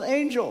saw an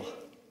angel.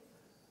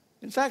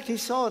 In fact, he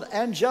saw an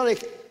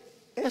angelic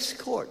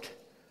escort.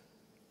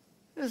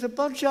 There's a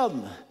bunch of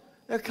them.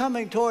 They're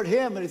coming toward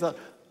him, and he thought,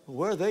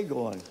 where are they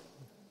going?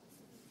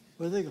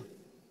 Where are they going?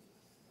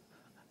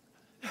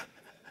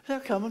 They're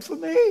coming for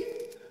me.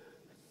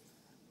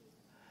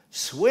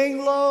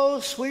 Swing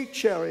low, sweet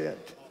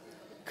chariot,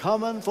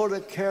 coming for to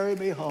carry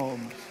me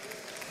home.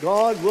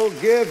 God will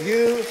give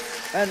you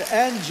an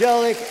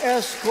angelic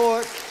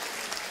escort.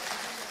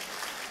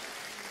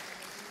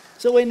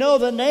 So we know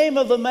the name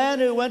of the man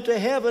who went to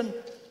heaven.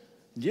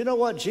 Do you know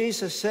what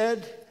Jesus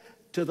said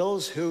to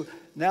those who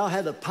now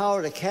had the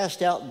power to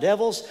cast out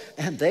devils?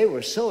 And they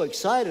were so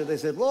excited. They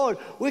said, Lord,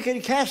 we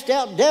can cast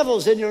out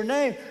devils in your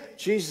name.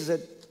 Jesus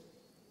said,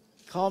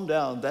 calm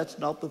down. That's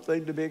not the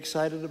thing to be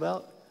excited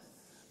about.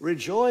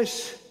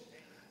 Rejoice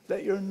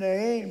that your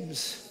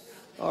names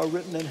are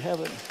written in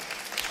heaven.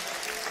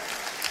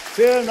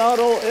 Fear not,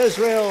 O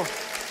Israel,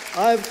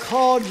 I've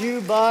called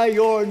you by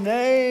your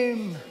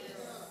name.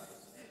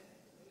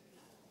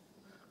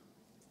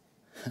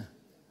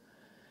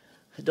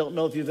 I don't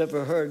know if you've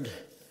ever heard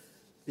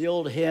the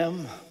old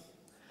hymn,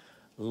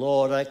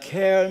 Lord, I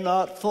care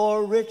not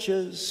for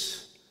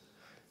riches,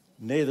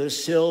 neither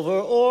silver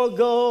or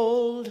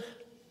gold.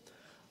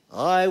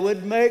 I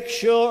would make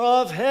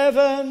sure of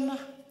heaven,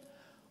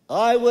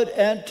 I would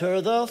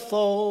enter the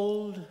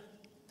fold.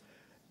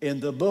 in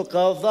the book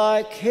of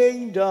thy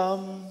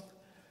kingdom,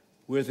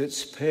 with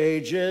its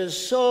pages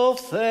so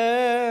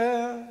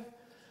fair.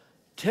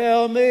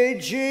 Tell me,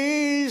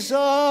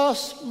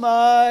 Jesus,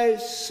 my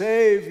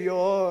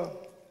Savior,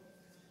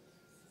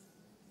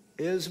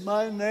 is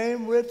my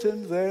name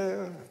written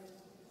there?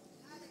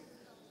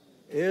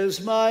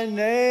 Is my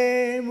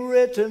name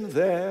written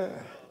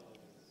there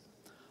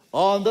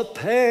on the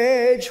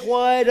page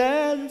white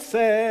and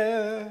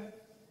fair,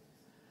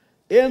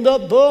 in the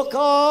book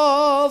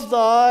of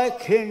thy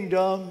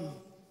kingdom?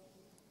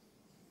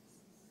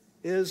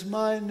 Is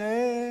my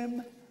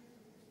name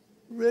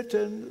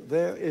written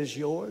there? Is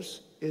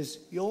yours? Is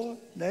your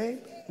name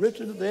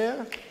written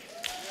there?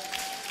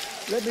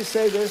 Let me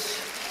say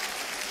this.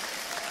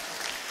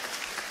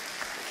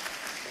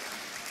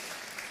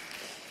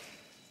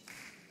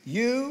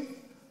 You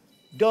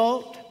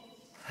don't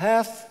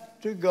have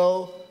to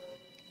go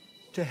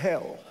to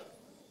hell.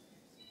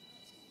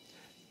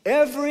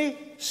 Every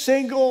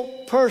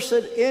single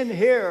person in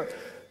here,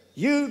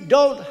 you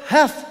don't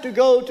have to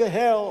go to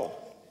hell.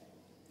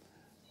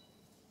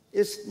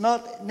 It's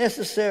not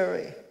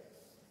necessary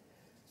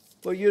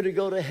for you to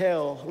go to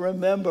hell.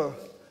 Remember,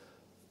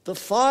 the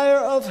fire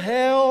of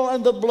hell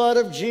and the blood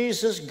of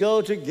Jesus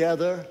go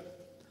together,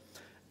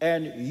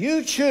 and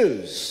you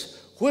choose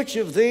which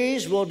of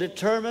these will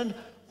determine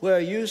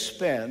where you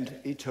spend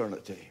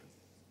eternity.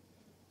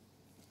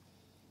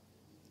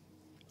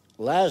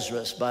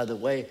 Lazarus, by the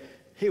way,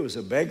 he was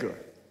a beggar.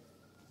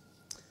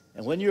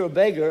 And when you're a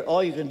beggar,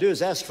 all you can do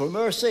is ask for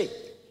mercy.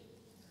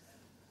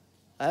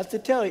 I have to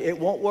tell you, it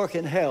won't work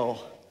in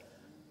hell,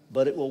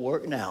 but it will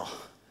work now.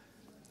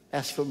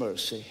 Ask for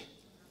mercy.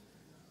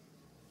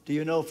 Do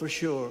you know for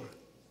sure?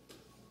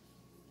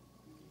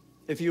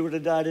 If you were to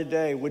die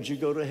today, would you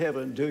go to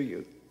heaven? Do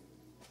you?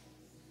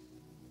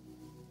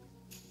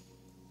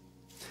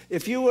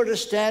 If you were to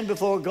stand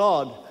before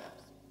God,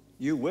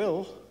 you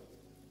will.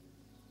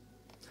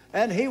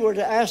 And he were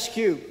to ask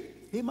you,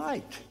 he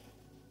might.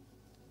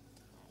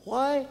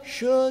 Why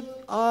should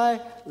I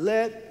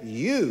let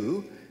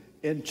you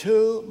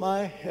into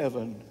my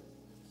heaven?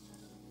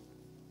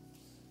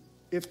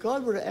 If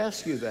God were to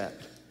ask you that,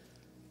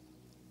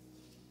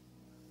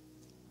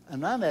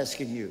 and I'm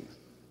asking you,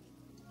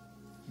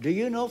 do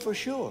you know for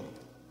sure?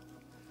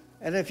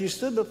 And if you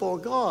stood before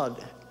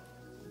God,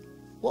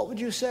 what would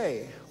you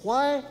say?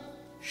 Why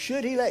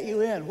should he let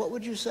you in? What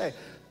would you say?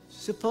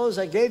 Suppose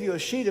I gave you a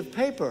sheet of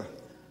paper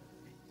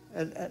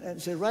and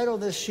said, write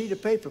on this sheet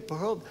of paper.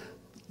 Perhaps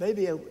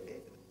maybe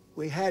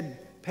we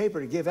had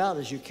paper to give out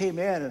as you came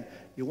in and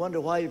you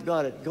wonder why you've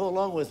got it. Go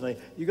along with me.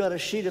 You got a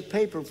sheet of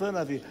paper in front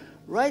of you.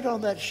 Write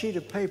on that sheet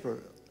of paper,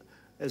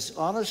 as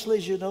honestly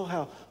as you know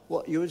how,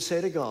 what you would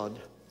say to God.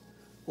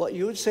 What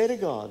you would say to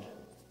God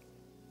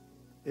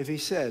if he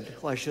said,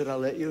 why should I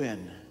let you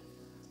in?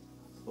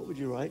 What would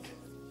you write?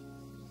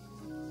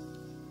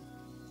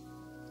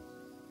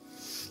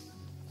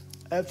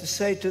 I have to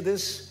say to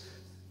this,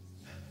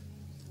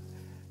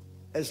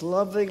 as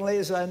lovingly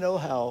as I know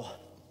how,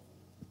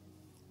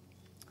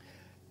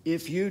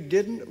 if you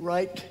didn't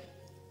write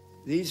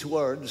these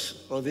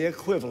words or the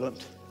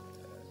equivalent,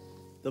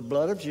 the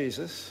blood of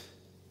Jesus,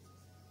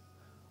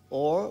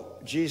 or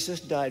Jesus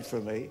died for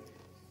me,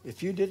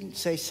 if you didn't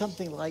say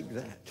something like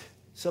that,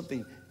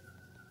 something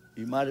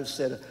you might have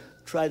said,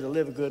 try to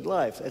live a good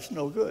life. That's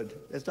no good.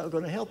 That's not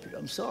going to help you.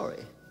 I'm sorry.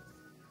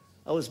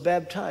 I was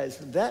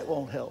baptized. That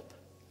won't help.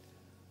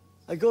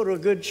 I go to a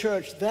good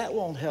church. That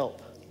won't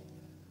help.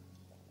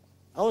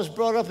 I was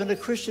brought up in a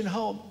Christian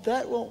home.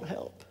 That won't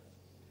help.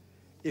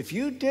 If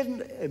you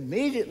didn't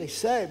immediately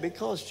say,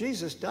 because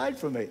Jesus died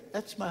for me,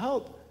 that's my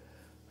hope,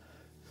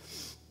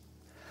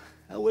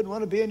 I wouldn't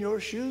want to be in your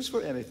shoes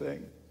for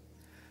anything.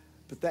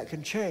 But that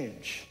can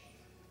change.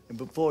 And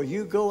before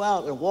you go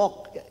out and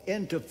walk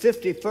into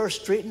 51st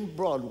Street and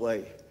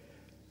Broadway,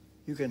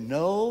 you can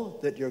know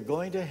that you're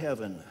going to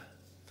heaven.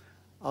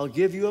 I'll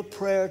give you a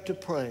prayer to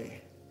pray.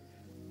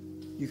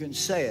 You can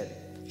say it.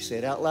 You say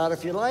it out loud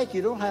if you like.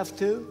 You don't have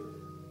to.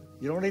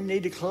 You don't even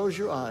need to close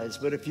your eyes.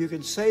 But if you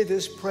can say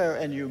this prayer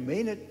and you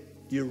mean it,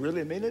 you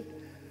really mean it,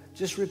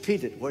 just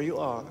repeat it where you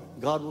are.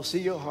 God will see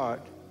your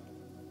heart.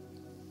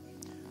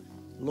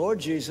 Lord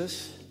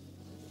Jesus,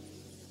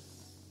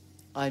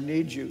 I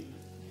need you.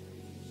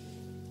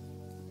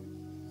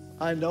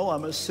 I know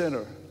I'm a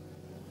sinner.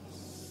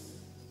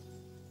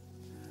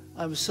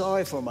 I'm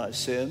sorry for my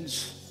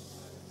sins.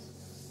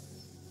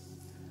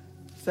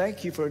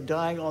 Thank you for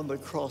dying on the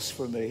cross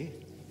for me.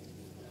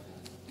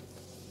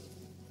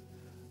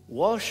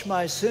 Wash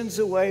my sins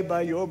away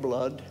by your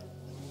blood.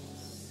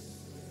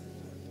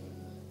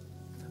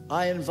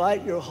 I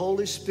invite your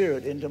Holy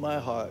Spirit into my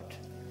heart.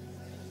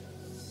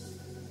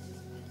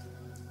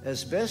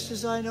 As best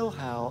as I know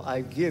how,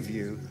 I give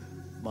you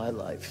my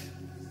life.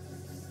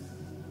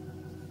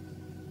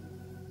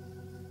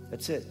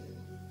 That's it.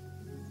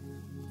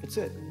 That's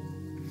it.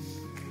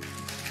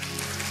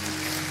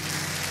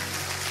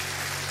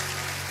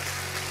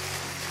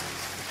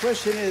 The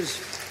question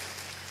is,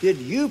 did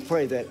you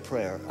pray that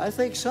prayer? I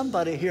think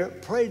somebody here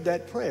prayed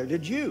that prayer.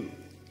 Did you?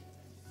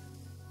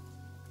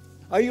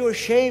 Are you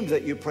ashamed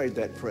that you prayed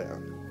that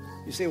prayer?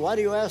 You say, why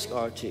do you ask,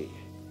 RT?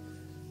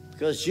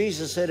 Because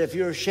Jesus said, if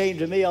you're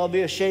ashamed of me, I'll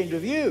be ashamed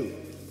of you.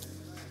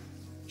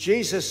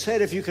 Jesus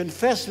said, if you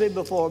confess me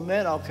before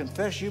men, I'll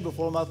confess you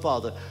before my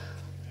Father.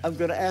 I'm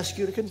going to ask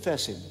you to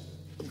confess him.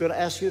 I'm going to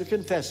ask you to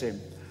confess him.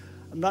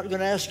 I'm not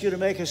going to ask you to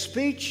make a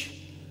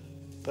speech,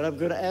 but I'm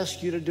going to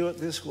ask you to do it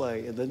this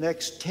way. In the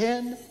next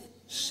 10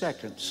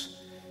 seconds,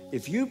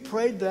 if you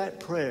prayed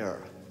that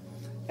prayer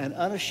and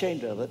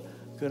unashamed of it,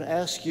 I'm going to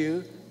ask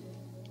you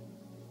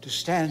to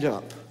stand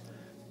up.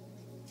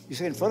 You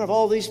say, in front of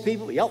all these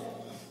people? Yep.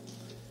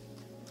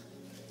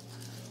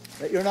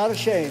 That you're not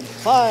ashamed.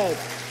 5,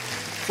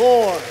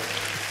 4,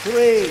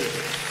 3,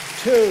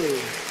 2,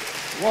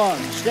 1.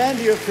 Stand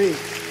to your feet.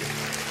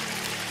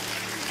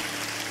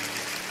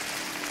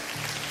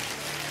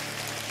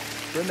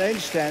 Remain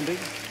standing.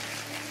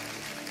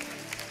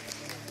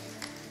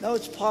 Now,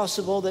 it's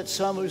possible that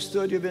some who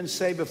stood you've been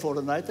saved before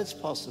tonight. That's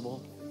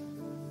possible.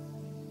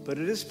 But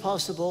it is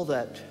possible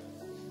that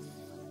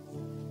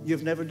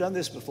you've never done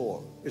this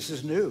before. This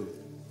is new.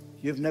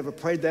 You've never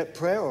prayed that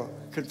prayer or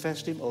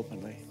confessed him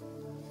openly.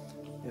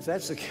 If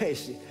that's the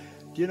case,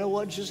 do you know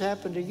what just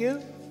happened to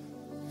you?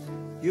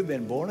 You've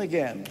been born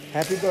again.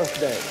 Happy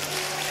birthday.